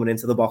cross is coming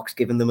into the box,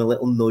 giving them a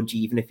little nudge,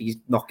 even if he's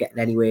not getting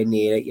anywhere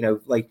near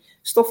it, like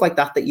stuff like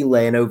that you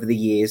learn over the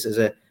years as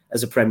a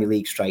Premier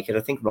League striker.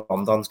 I think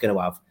Rondon's going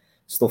to have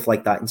stuff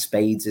like that in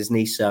spades, isn't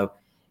he? So.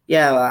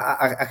 Yeah,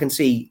 I can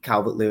see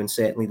Calvert-Lewin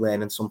certainly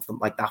learning something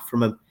like that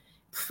from him.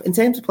 In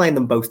terms of playing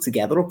them both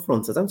together up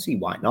front, I don't see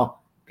why not,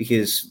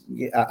 because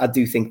I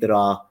do think there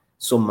are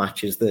some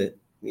matches that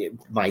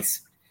might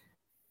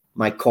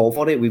call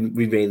for it.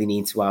 We really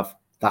need to have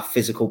that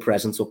physical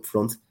presence up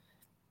front.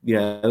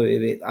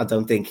 I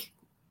don't think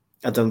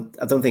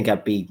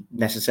I'd be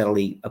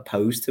necessarily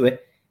opposed to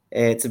it.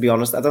 To be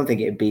honest, I don't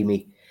think it'd be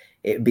me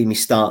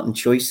starting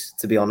choice.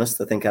 To be honest,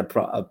 I think I'd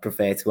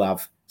prefer to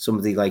have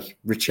somebody like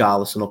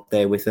Richarlison up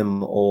there with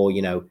him, or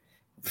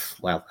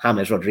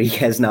James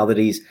Rodriguez, now that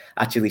he's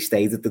actually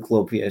stayed at the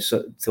club,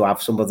 so to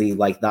have somebody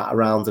like that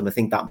around him, I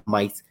think that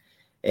might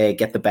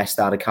get the best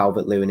out of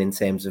Calvert-Lewin in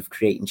terms of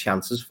creating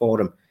chances for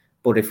him.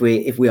 But if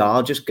we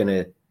are just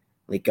gonna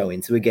go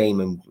into a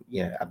game, and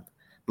I'm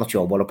not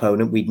sure what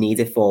opponent we'd need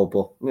it for,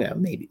 but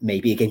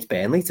maybe against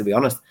Burnley, to be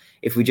honest,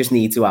 if we just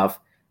need to have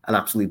an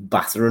absolute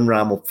battering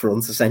ram up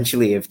front,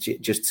 essentially, of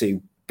just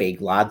 2 big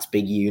lads,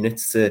 big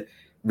units to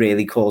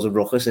really cause a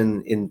ruckus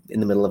in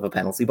the middle of a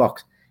penalty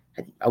box,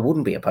 I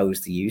wouldn't be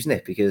opposed to using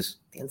it, because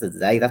at the end of the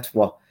day, that's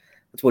what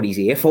he's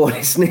here for,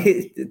 isn't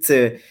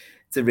it?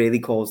 to really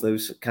cause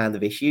those kind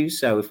of issues.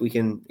 So if we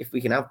can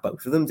have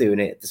both of them doing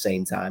it at the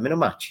same time in a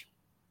match,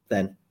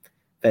 then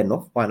fair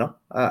enough. Why not?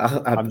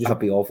 I'd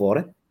be all for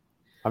it.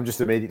 I'm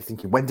just immediately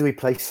thinking, when do we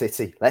play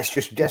City? Let's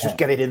just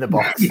get it in the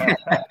box.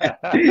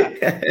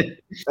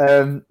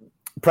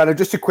 Preno,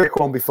 just a quick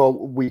one before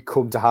we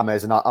come to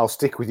James, and I'll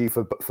stick with you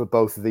for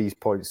both of these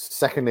points.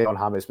 Secondly, on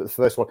James, but the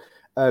first one,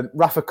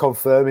 Rafa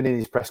confirming in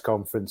his press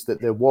conference that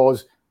there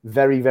was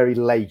very, very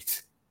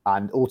late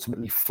and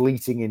ultimately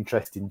fleeting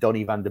interest in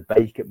Donny van de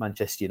Beek at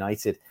Manchester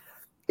United.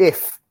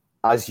 If,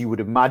 as you would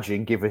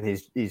imagine, given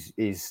his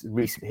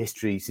recent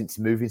history since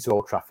moving to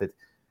Old Trafford,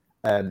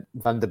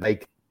 van de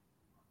Beek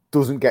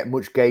doesn't get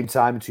much game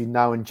time between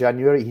now and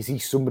January, is he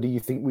somebody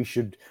you think we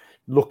should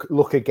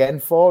look again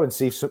for and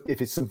see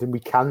if it's something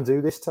we can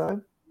do this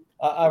time?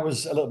 I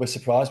was a little bit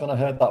surprised when I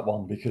heard that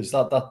one, because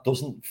that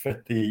doesn't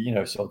fit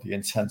the sort of the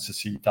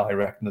intensity,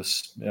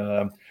 directness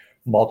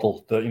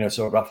model that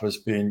sort of Rafa's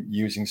been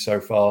using so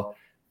far.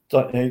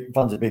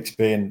 Van de Beek's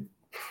been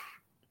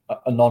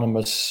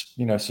anonymous,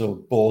 sort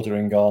of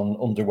bordering on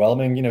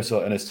underwhelming,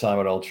 sort of in his time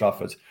at Old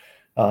Trafford.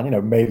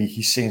 And maybe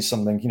he's seen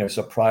something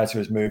sort of prior to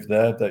his move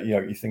there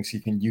that he thinks he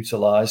can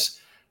utilise,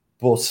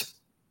 but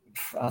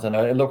I don't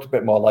know, it looked a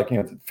bit more like,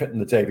 fitting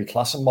the Davy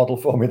Klaassen model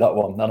for me, that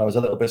one. And I was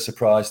a little bit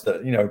surprised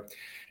that,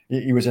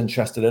 he was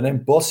interested in him.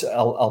 But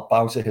I'll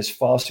bow to his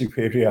far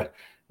superior,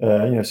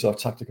 sort of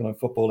tactical and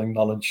footballing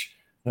knowledge.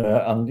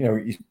 And,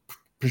 he's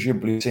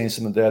presumably seen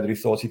something there that he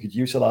thought he could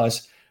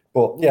utilise.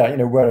 But, yeah,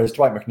 whereas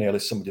Dwight McNeil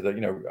is somebody that,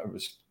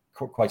 was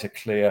quite a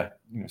clear,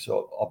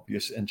 sort of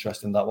obvious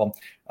interest in that one.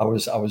 I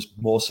was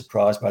more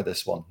surprised by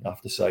this one, I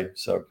have to say.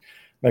 So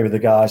maybe the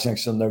guys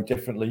still know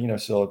differently,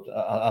 so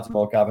Adam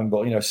or Gavin,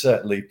 but,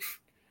 certainly,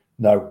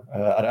 no,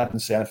 I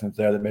didn't see anything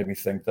there that made me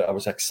think that I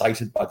was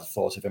excited by the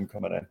thought of him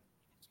coming in.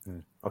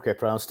 Okay,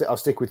 Brian, I'll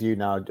stick with you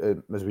now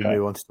as we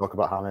move on to talk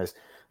about James.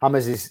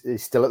 James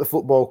is still at the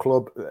football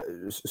club.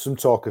 Some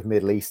talk of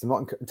Middle East. I'm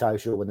not entirely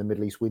sure when the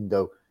Middle East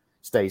window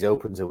stays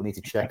open, so we'll need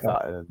to check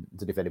that. I don't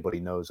know if anybody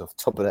knows off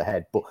the top of their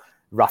head, but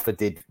Rafa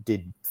did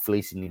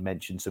fleetingly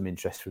mention some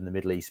interest from the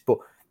Middle East. But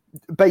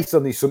based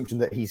on the assumption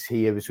that he's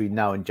here between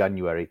now and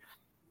January,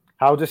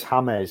 how does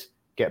James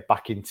get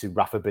back into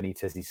Rafa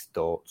Benitez's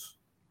thoughts?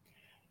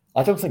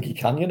 I don't think he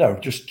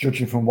can, just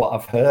judging from what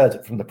I've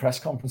heard from the press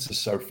conferences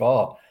so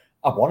far.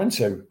 I want him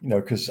to,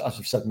 because as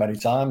I've said many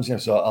times,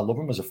 so I love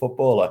him as a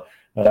footballer,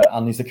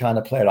 and he's the kind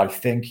of player I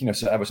think,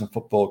 so Everton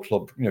Football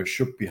Club,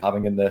 should be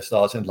having in their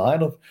starting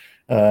lineup.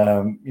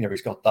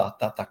 He's got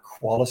that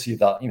quality,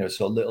 that,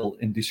 so a little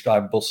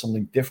indescribable,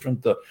 something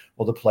different that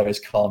other players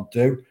can't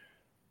do.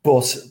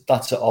 But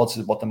that's at odds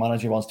with what the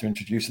manager wants to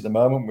introduce at the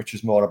moment, which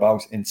is more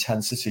about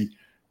intensity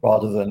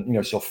rather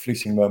than,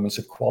 fleeting moments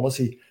of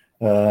quality.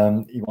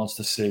 He wants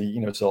to see,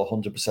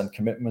 100%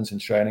 commitment in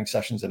training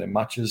sessions and in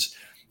matches.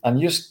 And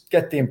you just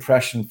get the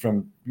impression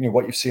from,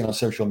 what you've seen on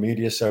social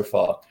media so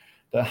far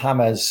that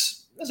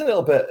James is a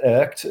little bit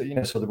irked,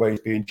 so the way he's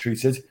being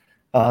treated.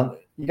 And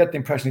you get the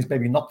impression he's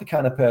maybe not the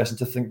kind of person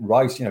to think,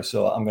 right,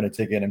 so I'm going to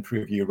dig in and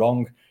prove you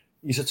wrong.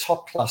 He's a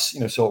top class,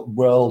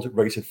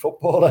 world-rated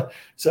footballer.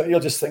 So you'll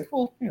just think,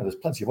 well, there's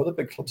plenty of other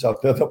big clubs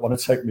out there that want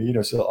to take me,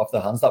 off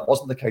their hands. That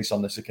wasn't the case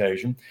on this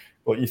occasion.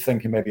 But you're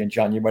thinking maybe in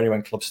January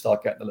when clubs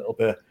start getting a little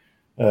bit,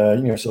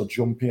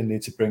 jumpy and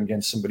need to bring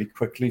in somebody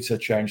quickly to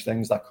change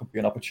things, that could be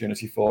an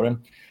opportunity for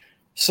him.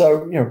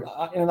 So,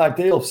 in an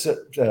ideal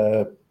set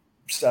of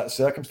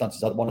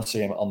circumstances, I'd want to see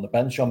him on the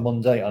bench on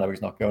Monday. I know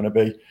he's not going to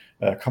be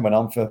coming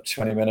on for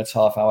 20 minutes,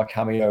 half-hour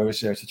cameos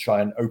to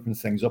try and open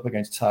things up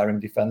against tiring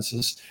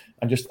defences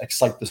and just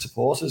excite the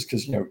supporters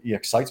because, he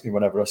excites me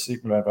whenever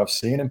I've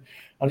seen him.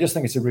 I just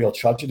think it's a real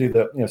tragedy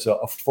that, so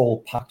a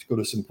full-packed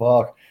Goodison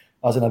Park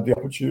hasn't had the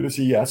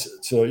opportunity yet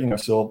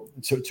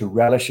to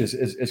relish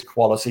his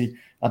quality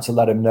and to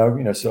let him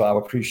know, so how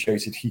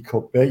appreciated he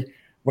could be.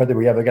 Whether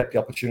we ever get the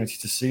opportunity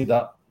to see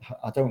that,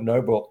 I don't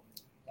know, but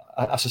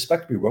I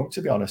suspect we won't,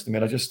 to be honest.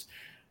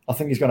 I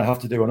think he's going to have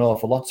to do an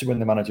awful lot to win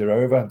the manager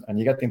over, and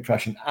you get the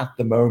impression at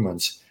the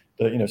moment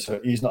that, so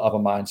he's not have a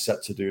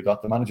mindset to do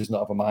that. The manager's not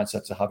have a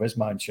mindset to have his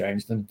mind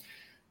changed, and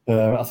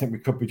I think we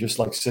could be just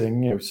like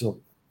seeing,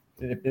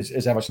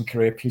 is Everton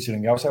career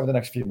petering out over the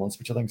next few months,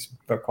 which I think is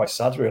quite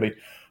sad, really.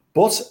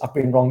 But I've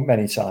been wrong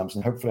many times,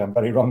 and hopefully I'm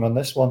very wrong on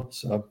this one.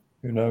 So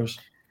who knows?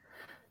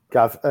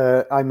 Gav,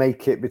 I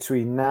make it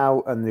between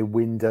now and the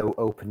window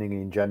opening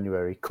in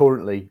January.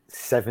 Currently,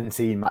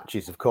 17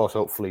 matches. Of course,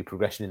 hopefully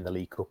progression in the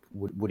League Cup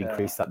would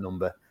increase that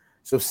number.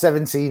 So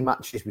 17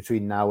 matches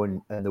between now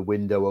and the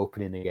window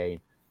opening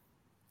again.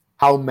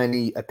 How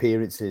many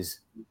appearances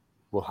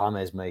will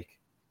James make?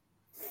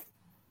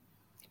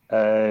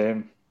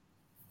 Depends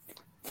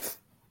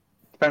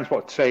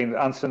what train,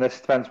 answering this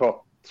depends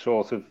what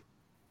sort of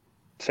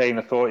train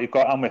of thought you've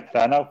got. I'm with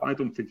Breno. I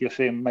don't think you'll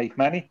see him make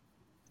many,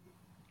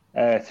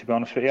 to be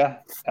honest with you.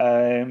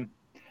 When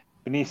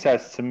he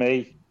says to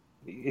me,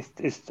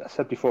 I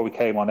said before we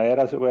came on air,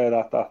 as it were,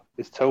 that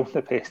his tone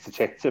appears to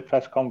change at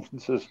press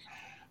conferences.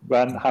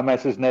 When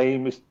James's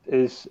name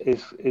is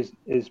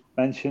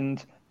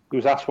mentioned, he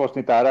was asked, wasn't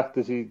he, direct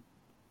as he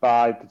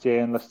by the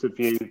journalist of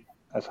view,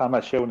 as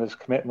James shown his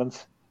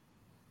commitment,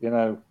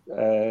 to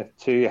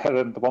you.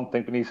 And the one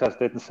thing Benitez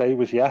didn't say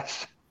was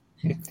yes.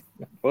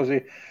 Was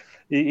he?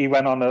 He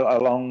went on a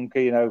long,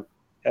 a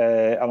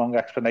long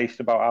explanation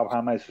about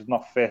how James is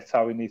not fit,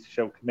 how he needs to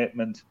show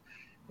commitment.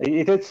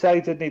 He did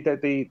say, didn't he,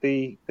 that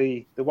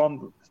the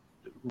one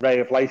ray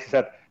of light, he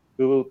said,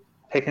 we will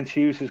pick and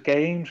choose his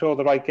games or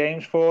the right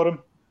games for him,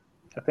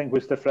 I think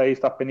was the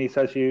phrase that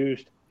Benitez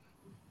used,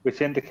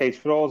 which indicates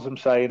for all of them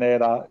saying there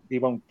that he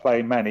won't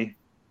play many.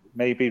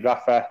 Maybe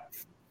Rafa,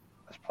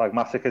 as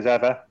pragmatic as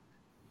ever,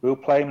 will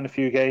play him in a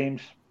few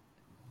games.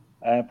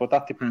 But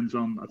that depends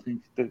on, I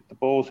think, the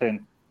ball's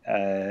in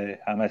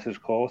James's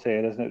court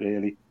here, isn't it,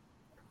 really?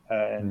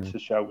 To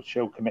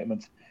show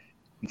commitment,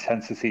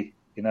 intensity,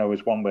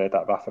 is one word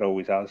that Rafa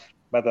always has.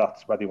 Whether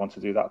he wants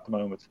to do that at the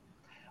moment.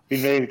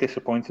 Been really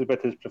disappointed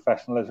with his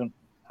professionalism,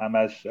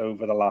 James,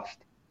 over the last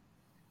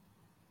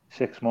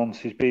 6 months.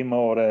 He's been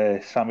more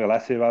Samuel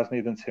Eto'o, hasn't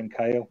he, than Tim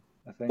Cahill,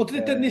 I think. Well,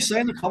 didn't he say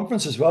in the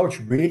conference as well, which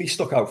really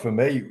stuck out for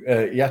me,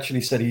 he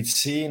actually said he'd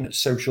seen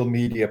social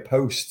media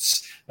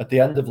posts at the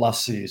end of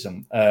last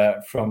season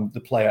from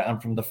the player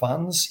and from the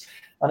fans.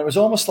 And it was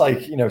almost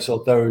like,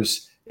 so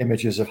those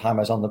images of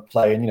James on the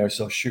plane,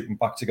 so shooting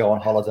back to go on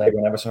holiday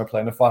when Everton were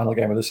playing the final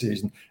game of the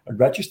season, and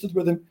registered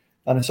with him.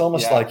 And it's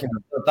almost like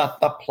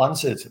that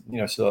planted,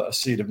 so a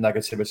seed of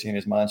negativity in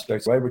his mind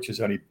straight away, which is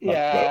only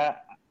and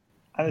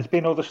there's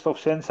been other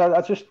stuff since.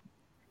 I just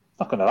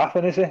not going to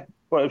happen, is it?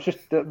 But it was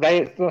just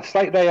the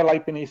slight ray of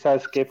light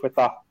Benitez give with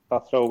that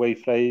throwaway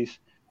phrase,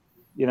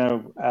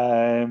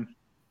 and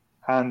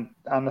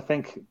I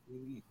think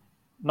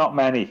not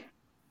many.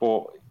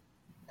 but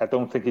I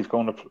don't think he's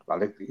going to.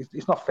 Well,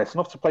 he's not fit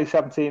enough to play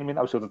 17. I mean,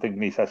 that was the other thing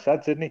Benitez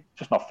said, didn't he?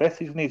 Just not fit.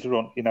 He needs to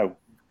run,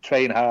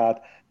 train hard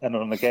and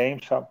run the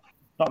game. So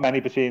not many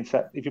between.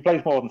 If he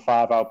plays more than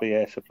 5, I'll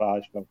be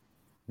surprised.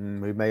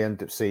 We may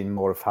end up seeing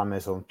more of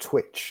James on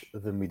Twitch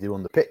than we do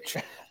on the pitch.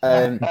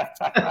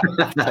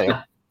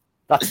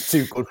 That's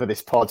too good for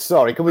this pod.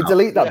 Sorry, can we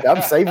delete that?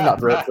 I'm saving that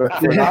for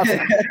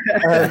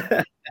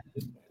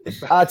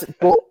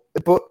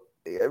but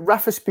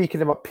Rafa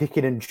speaking about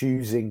picking and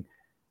choosing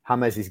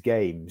James'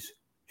 games.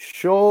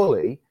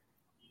 Surely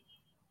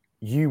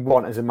you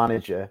want, as a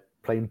manager,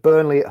 playing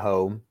Burnley at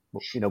home,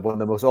 one of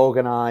the most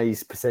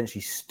organised,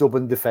 potentially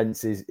stubborn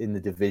defences in the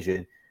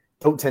division,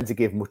 don't tend to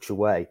give much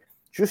away.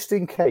 Just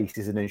in case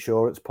there's an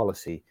insurance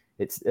policy,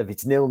 if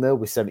it's 0-0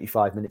 with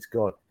 75 minutes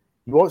gone,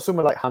 you want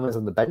someone like James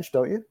on the bench,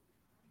 don't you?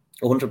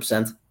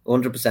 100%,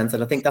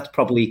 and I think that's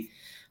probably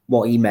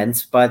what he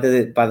meant by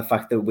the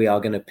fact that we are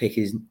going to pick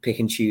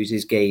and choose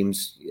his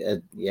games,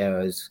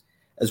 as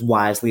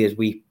wisely as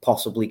we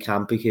possibly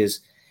can.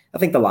 Because I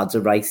think the lads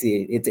are right.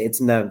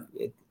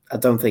 I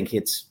don't think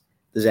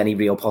there's any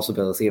real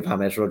possibility of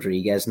James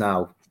Rodriguez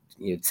now,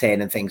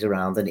 turning things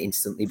around and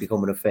instantly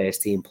becoming a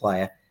first team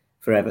player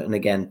for Everton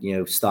again.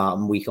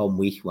 Starting week on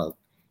week. Well,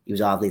 he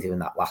was hardly doing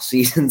that last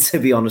season, to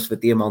be honest,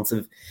 with the amount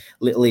of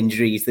little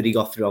injuries that he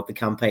got throughout the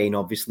campaign,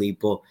 obviously.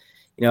 But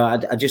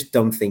I just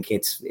don't think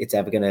it's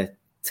ever going to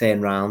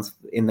turn around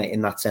in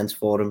that sense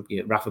for him.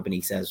 Rafa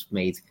Benitez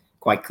made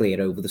quite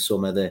clear over the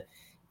summer that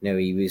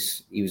he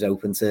was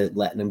open to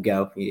letting him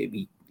go.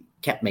 He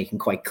kept making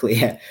quite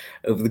clear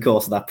over the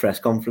course of that press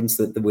conference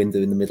that the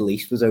window in the Middle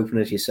East was open,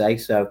 as you say.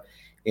 So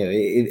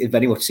it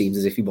very much seems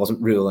as if he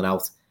wasn't ruling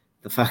out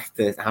the fact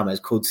that James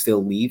could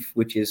still leave,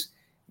 which is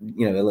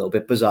a little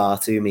bit bizarre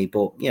to me.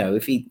 But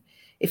if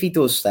he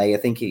does stay, I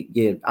think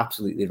you're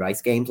absolutely right.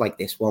 Games like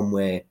this one,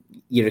 where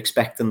you're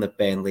expecting that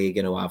Burnley are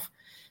going to have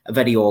a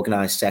very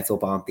organised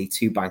setup, aren't they?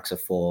 2 banks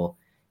of 4,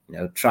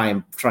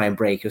 try and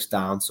break us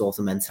down sort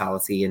of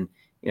mentality. And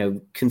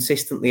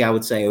consistently, I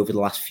would say over the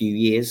last few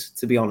years,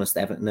 to be honest,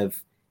 Everton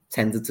have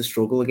tended to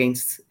struggle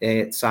against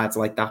sides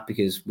like that,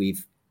 because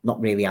we've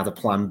not really had a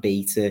plan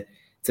B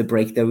to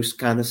break those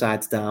kind of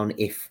sides down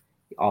if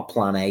our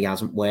plan A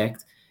hasn't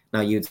worked.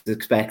 Now, you'd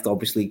expect,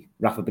 obviously,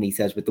 Rafa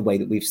Benitez, with the way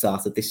that we've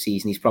started this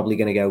season, he's probably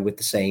going to go with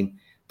the same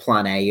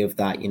plan A of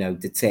that,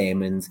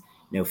 determined,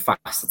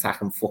 fast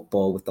attacking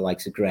football with the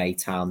likes of Gray,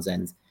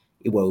 Townsend,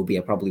 Iwobi.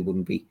 I probably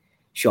wouldn't be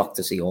shocked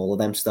to see all of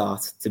them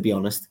start, to be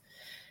honest,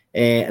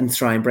 and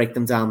try and break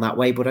them down that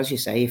way. But as you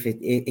say, if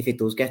it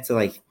does get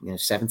to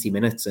 70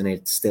 minutes and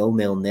it's still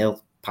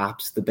 0-0,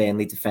 perhaps the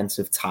Burnley defence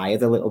have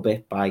tired a little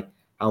bit by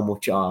how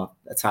much our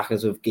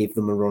attackers have given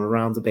them a run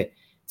around a bit.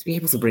 To be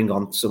able to bring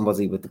on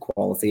somebody with the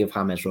quality of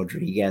James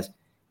Rodriguez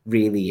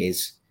really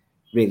is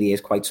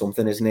quite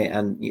something, isn't it?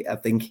 And I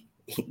think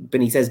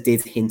Benitez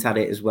did hint at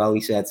it as well.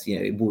 He said,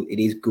 it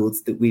is good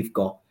that we've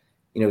got,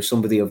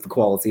 somebody of the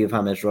quality of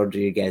James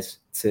Rodriguez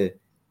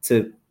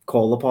to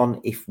call upon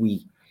if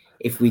we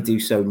do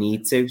so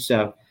need to.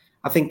 So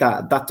I think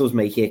that does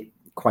make it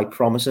quite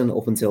promising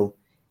up until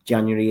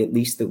January, at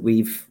least, that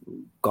we've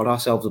got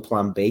ourselves a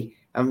plan B.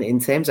 And in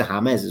terms of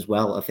James as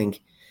well, I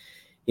think,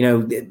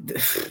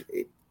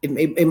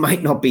 it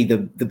might not be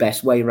the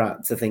best way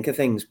to think of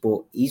things,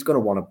 but he's going to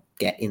want to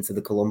get into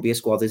the Colombia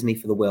squad, isn't he,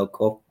 for the World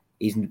Cup?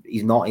 He's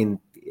not in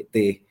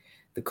the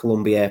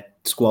Colombia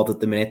squad at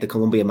the minute. The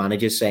Colombia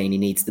manager's saying he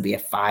needs to be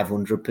at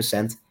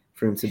 500%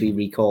 for him to be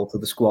recalled to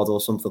the squad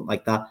or something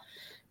like that.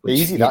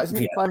 Easy, that,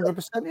 isn't it?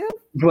 500%, yeah?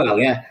 Well,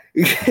 yeah.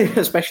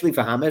 Especially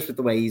for James, with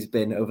the way he's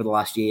been over the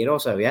last year or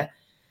so, yeah.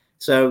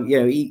 So,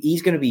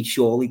 he's going to be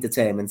surely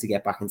determined to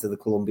get back into the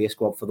Colombia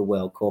squad for the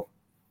World Cup.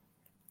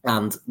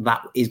 And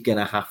that is going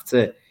to have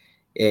to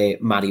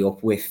marry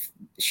up with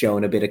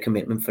showing a bit of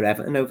commitment for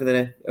Everton over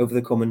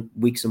the coming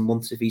weeks and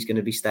months if he's going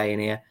to be staying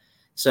here.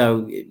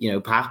 So,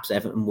 perhaps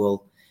Everton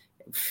will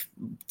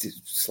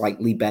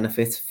slightly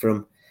benefit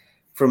from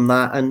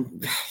that.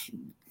 And,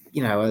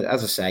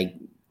 as I say,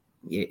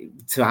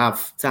 to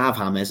have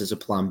James as a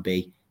plan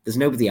B, there's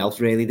nobody else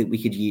really that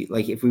we could use.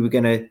 Like, if we were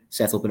going to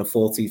set up in a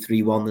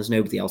 4-2-3-1, there's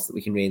nobody else that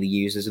we can really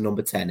use as a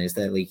number 10, is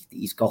there? Like,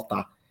 he's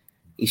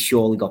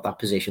surely got that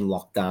position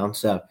locked down.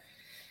 So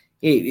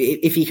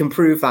if he can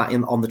prove that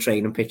on the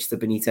training pitch to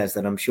Benitez,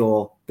 then I'm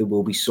sure there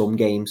will be some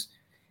games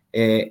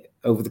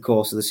over the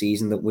course of the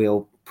season that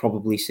we'll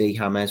probably see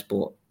James.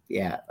 But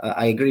yeah,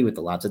 I agree with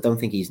the lads. I don't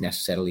think he's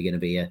necessarily going to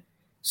be a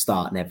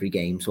start in every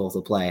game sort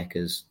of player,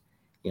 because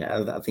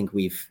I think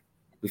we've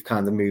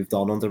kind of moved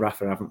on under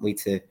Rafa, haven't we,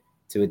 to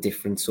a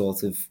different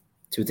sort of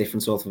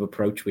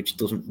approach, which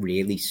doesn't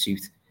really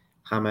suit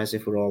James,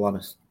 if we're all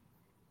honest.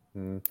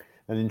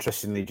 And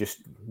interestingly,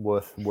 just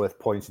worth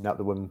pointing out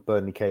that when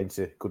Burnley came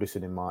to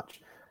Goodison in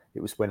March, it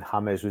was when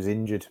James was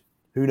injured.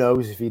 Who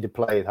knows if he'd have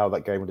played, how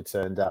that game would have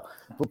turned out.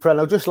 But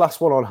Preno, just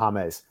last one on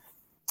James.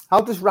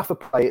 How does Rafa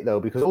play it, though?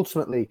 Because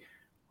ultimately,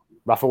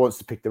 Rafa wants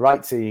to pick the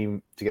right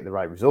team to get the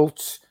right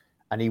results,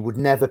 and he would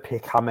never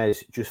pick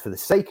James just for the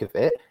sake of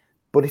it.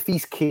 But if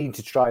he's keen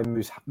to try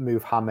and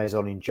move James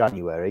on in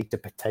January to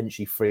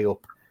potentially free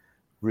up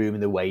room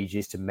in the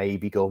wages to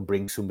maybe go and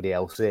bring somebody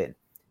else in,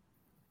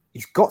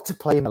 he's got to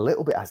play him a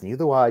little bit, hasn't he?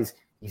 Otherwise,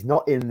 he's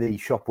not in the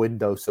shop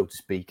window, so to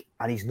speak,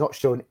 and he's not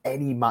showing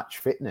any match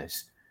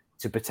fitness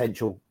to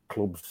potential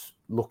clubs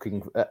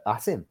looking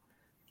at him.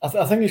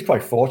 I think he's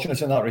quite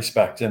fortunate in that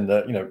respect, in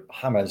that,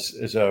 James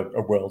is a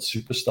world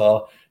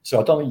superstar. So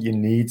I don't think you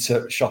need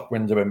to shop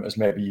window him as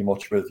maybe you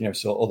much with,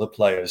 other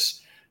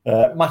players.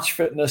 Match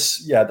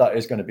fitness, that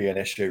is going to be an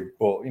issue.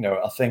 But,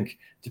 I think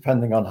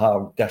depending on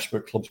how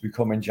desperate clubs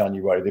become in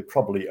January, they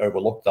probably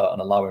overlook that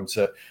and allow him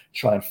to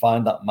try and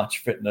find that match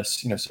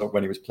fitness, so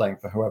when he was playing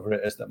for whoever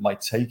it is that might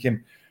take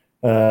him.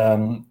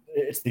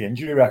 It's the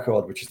injury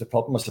record, which is the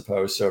problem, I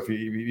suppose. So if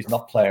he's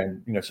not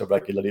playing, so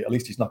regularly, at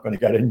least he's not going to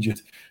get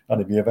injured and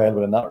he'll be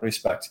available in that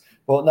respect.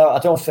 But no, I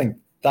don't think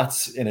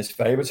that's in his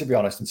favour, to be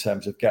honest, in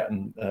terms of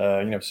getting,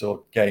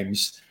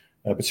 games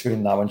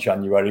between now and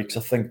January. Because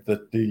I think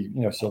that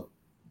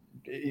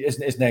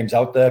his name's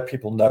out there.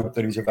 People know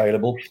that he's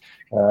available.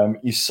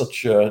 He's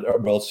such a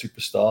world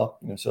superstar,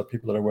 so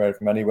people are aware of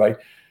him anyway.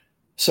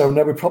 So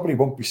no, we probably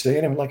won't be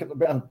seeing him.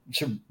 And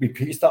to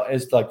repeat that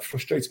is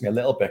frustrates me a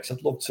little bit, because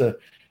I'd love to,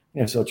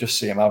 just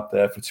see him out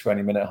there for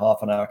 20-minute,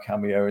 half an hour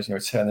cameos,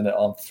 turning it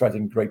on,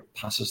 threading great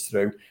passes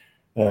through,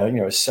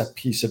 a set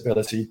piece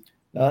ability.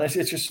 And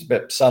it's just a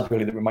bit sad,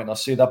 really, that we might not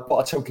see that. But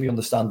I totally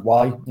understand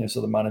why.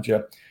 So the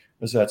manager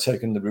has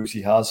taken the route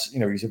he has.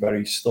 He's a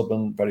very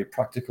stubborn, very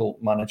practical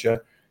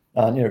manager,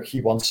 and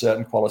he wants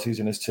certain qualities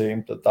in his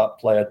team that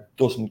player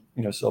doesn't,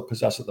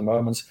 possess at the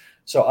moment.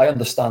 So I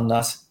understand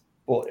that.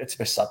 But it's a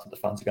bit sad that the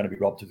fans are going to be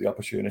robbed of the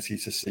opportunity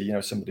to see,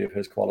 somebody of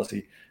his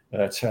quality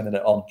turning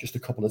it on just a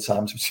couple of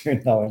times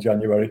between now and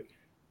January.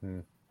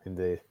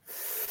 Indeed.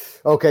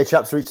 Okay,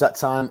 chaps, reached that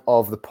time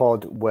of the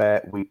pod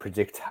where we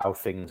predict how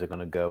things are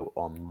going to go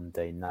on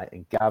Monday night.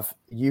 And Gav,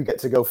 you get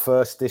to go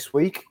first this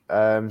week.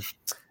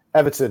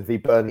 Everton v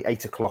Burnley,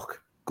 8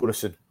 o'clock.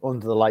 Goodison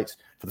under the lights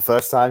for the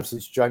first time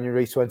since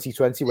January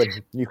 2020 when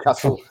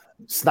Newcastle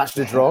snatched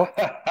a draw.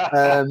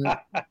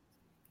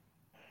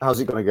 How's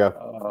it going to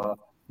go?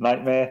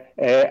 Nightmare.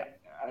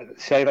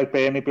 Say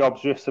Burnley be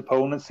obvious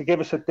opponents to give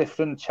us a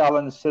different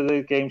challenge to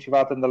the games you've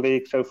had in the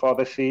league so far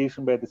this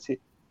season, where the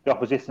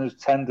opposition has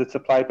tended to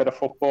play a bit of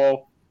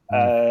football,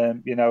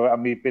 and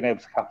we've been able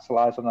to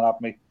capitalise on that,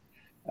 haven't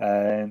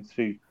we?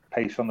 Through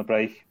pace on the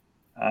break,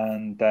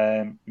 and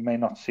you may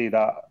not see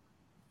that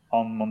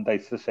on Monday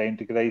to the same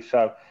degree.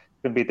 So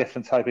it's going to be a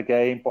different type of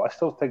game, but I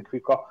still think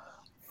we've got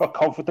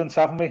confidence,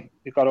 haven't we?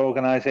 We've got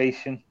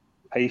organisation,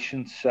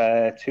 patience.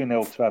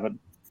 2-0 to Everton.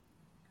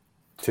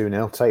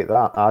 2-0, take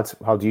that. Ad,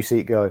 how do you see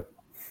it going?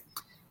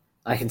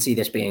 I can see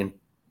this being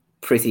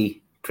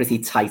pretty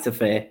tight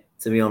affair,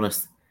 to be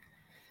honest.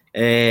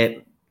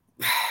 It's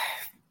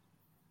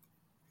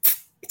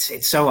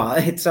so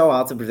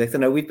hard to predict. I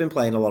know we've been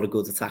playing a lot of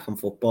good attacking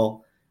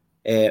football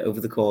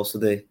over the course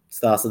of the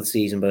start of the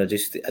season, but I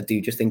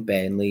do think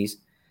Burnley's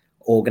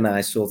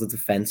organised sort of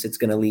defence, it's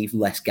going to leave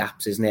less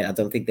gaps, isn't it? I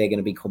don't think they're going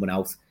to be coming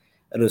out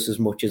at us as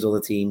much as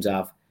other teams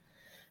have.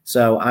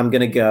 So I'm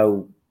going to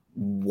go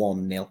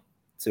 1-0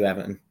 to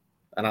Everton,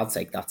 and I'll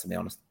take that, to be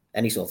honest.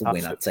 Any sort of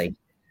win, I'd take.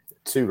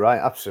 2 right,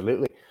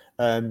 absolutely.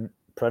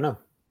 Preno?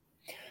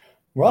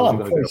 Well,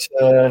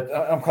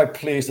 I'm quite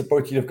pleased that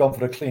both of you have gone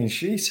for a clean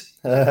sheet.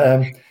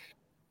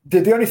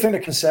 The only thing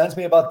that concerns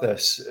me about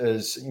this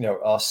is,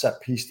 our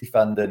set-piece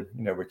defending,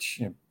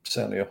 which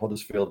certainly at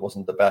Huddersfield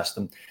wasn't the best.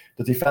 And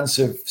the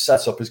defensive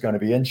setup is going to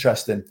be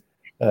interesting.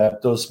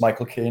 Does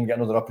Michael Keane get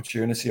another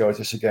opportunity, or is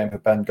this a game for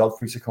Ben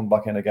Godfrey to come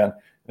back in again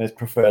in his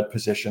preferred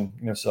position,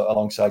 so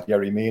alongside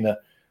Yerry Mina?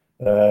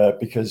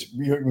 Because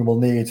we will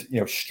need,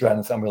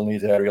 strength, and we'll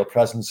need aerial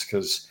presence,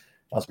 because,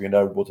 as we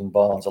know, Wood and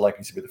Barnes are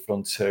likely to be the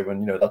front two,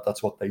 and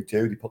that's what they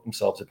do. They put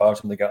themselves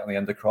about and they get on the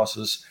end of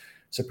crosses.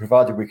 So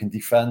provided we can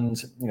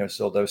defend,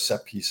 so those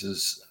set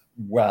pieces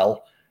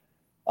well,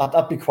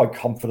 I'd be quite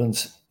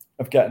confident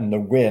of getting the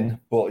win.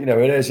 But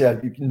it is,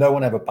 no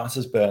one ever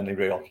batters Burnley,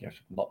 really.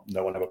 Not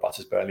no one ever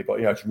batters Burnley,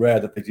 but it's rare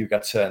that they do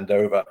get turned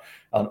over.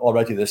 And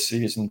already this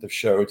season they've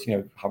showed,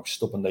 how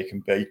stubborn they can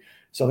be.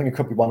 So I think it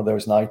could be one of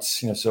those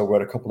nights, so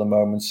where a couple of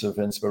moments of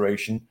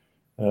inspiration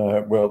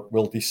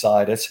will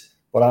decide it.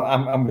 But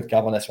I'm with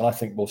Gav on this one. I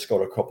think we'll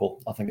score a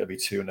couple. I think it'll be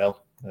 2-0.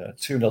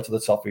 2-0 to the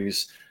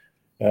Toffees.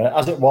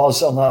 As it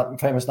was on that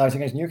famous night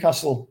against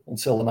Newcastle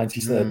until the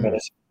 93rd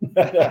minute.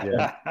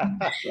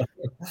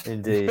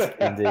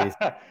 Indeed.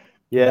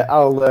 Yeah,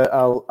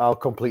 I'll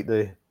complete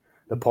the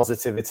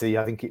positivity.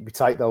 I think it'd be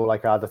tight though,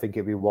 like I think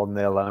it'd be 1-0, and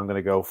I'm going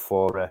to go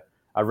for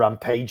a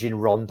rampaging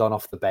Rondon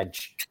off the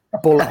bench,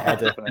 bullet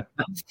header.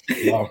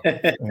 Wow.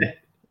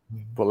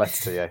 But let's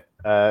see.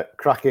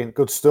 Cracking,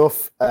 good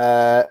stuff.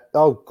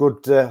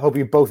 Good. Hope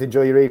you both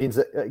enjoy your evenings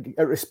at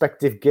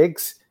respective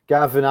gigs,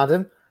 Gav and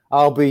Adam.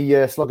 I'll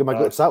be slogging my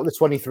guts out with the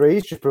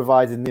 23s, just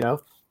providing,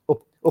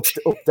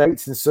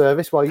 updates and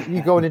service while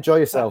you go and enjoy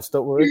yourselves.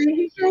 Don't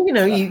worry.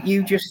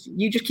 You just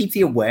keep to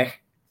your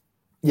work.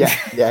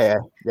 Yeah.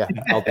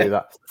 I'll do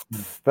that.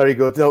 Very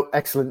good. No,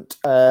 excellent.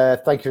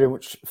 Thank you very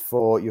much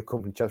for your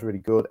company, chat. Really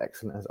good,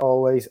 excellent as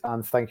always.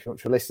 And thank you very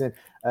much for listening.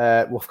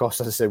 Well, of course,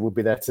 as I said, we'll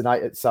be there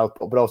tonight at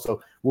Southport, but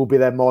also we'll be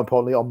there more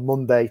importantly on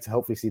Monday to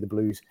hopefully see the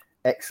Blues'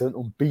 excellent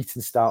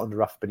unbeaten start under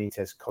Rafa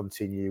Benitez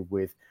continue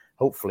with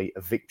hopefully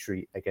a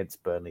victory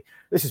against Burnley.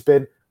 This has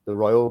been the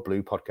Royal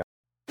Blue Podcast.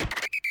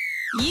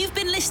 You've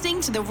been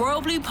listening to the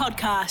Royal Blue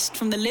Podcast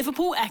from the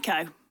Liverpool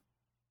Echo.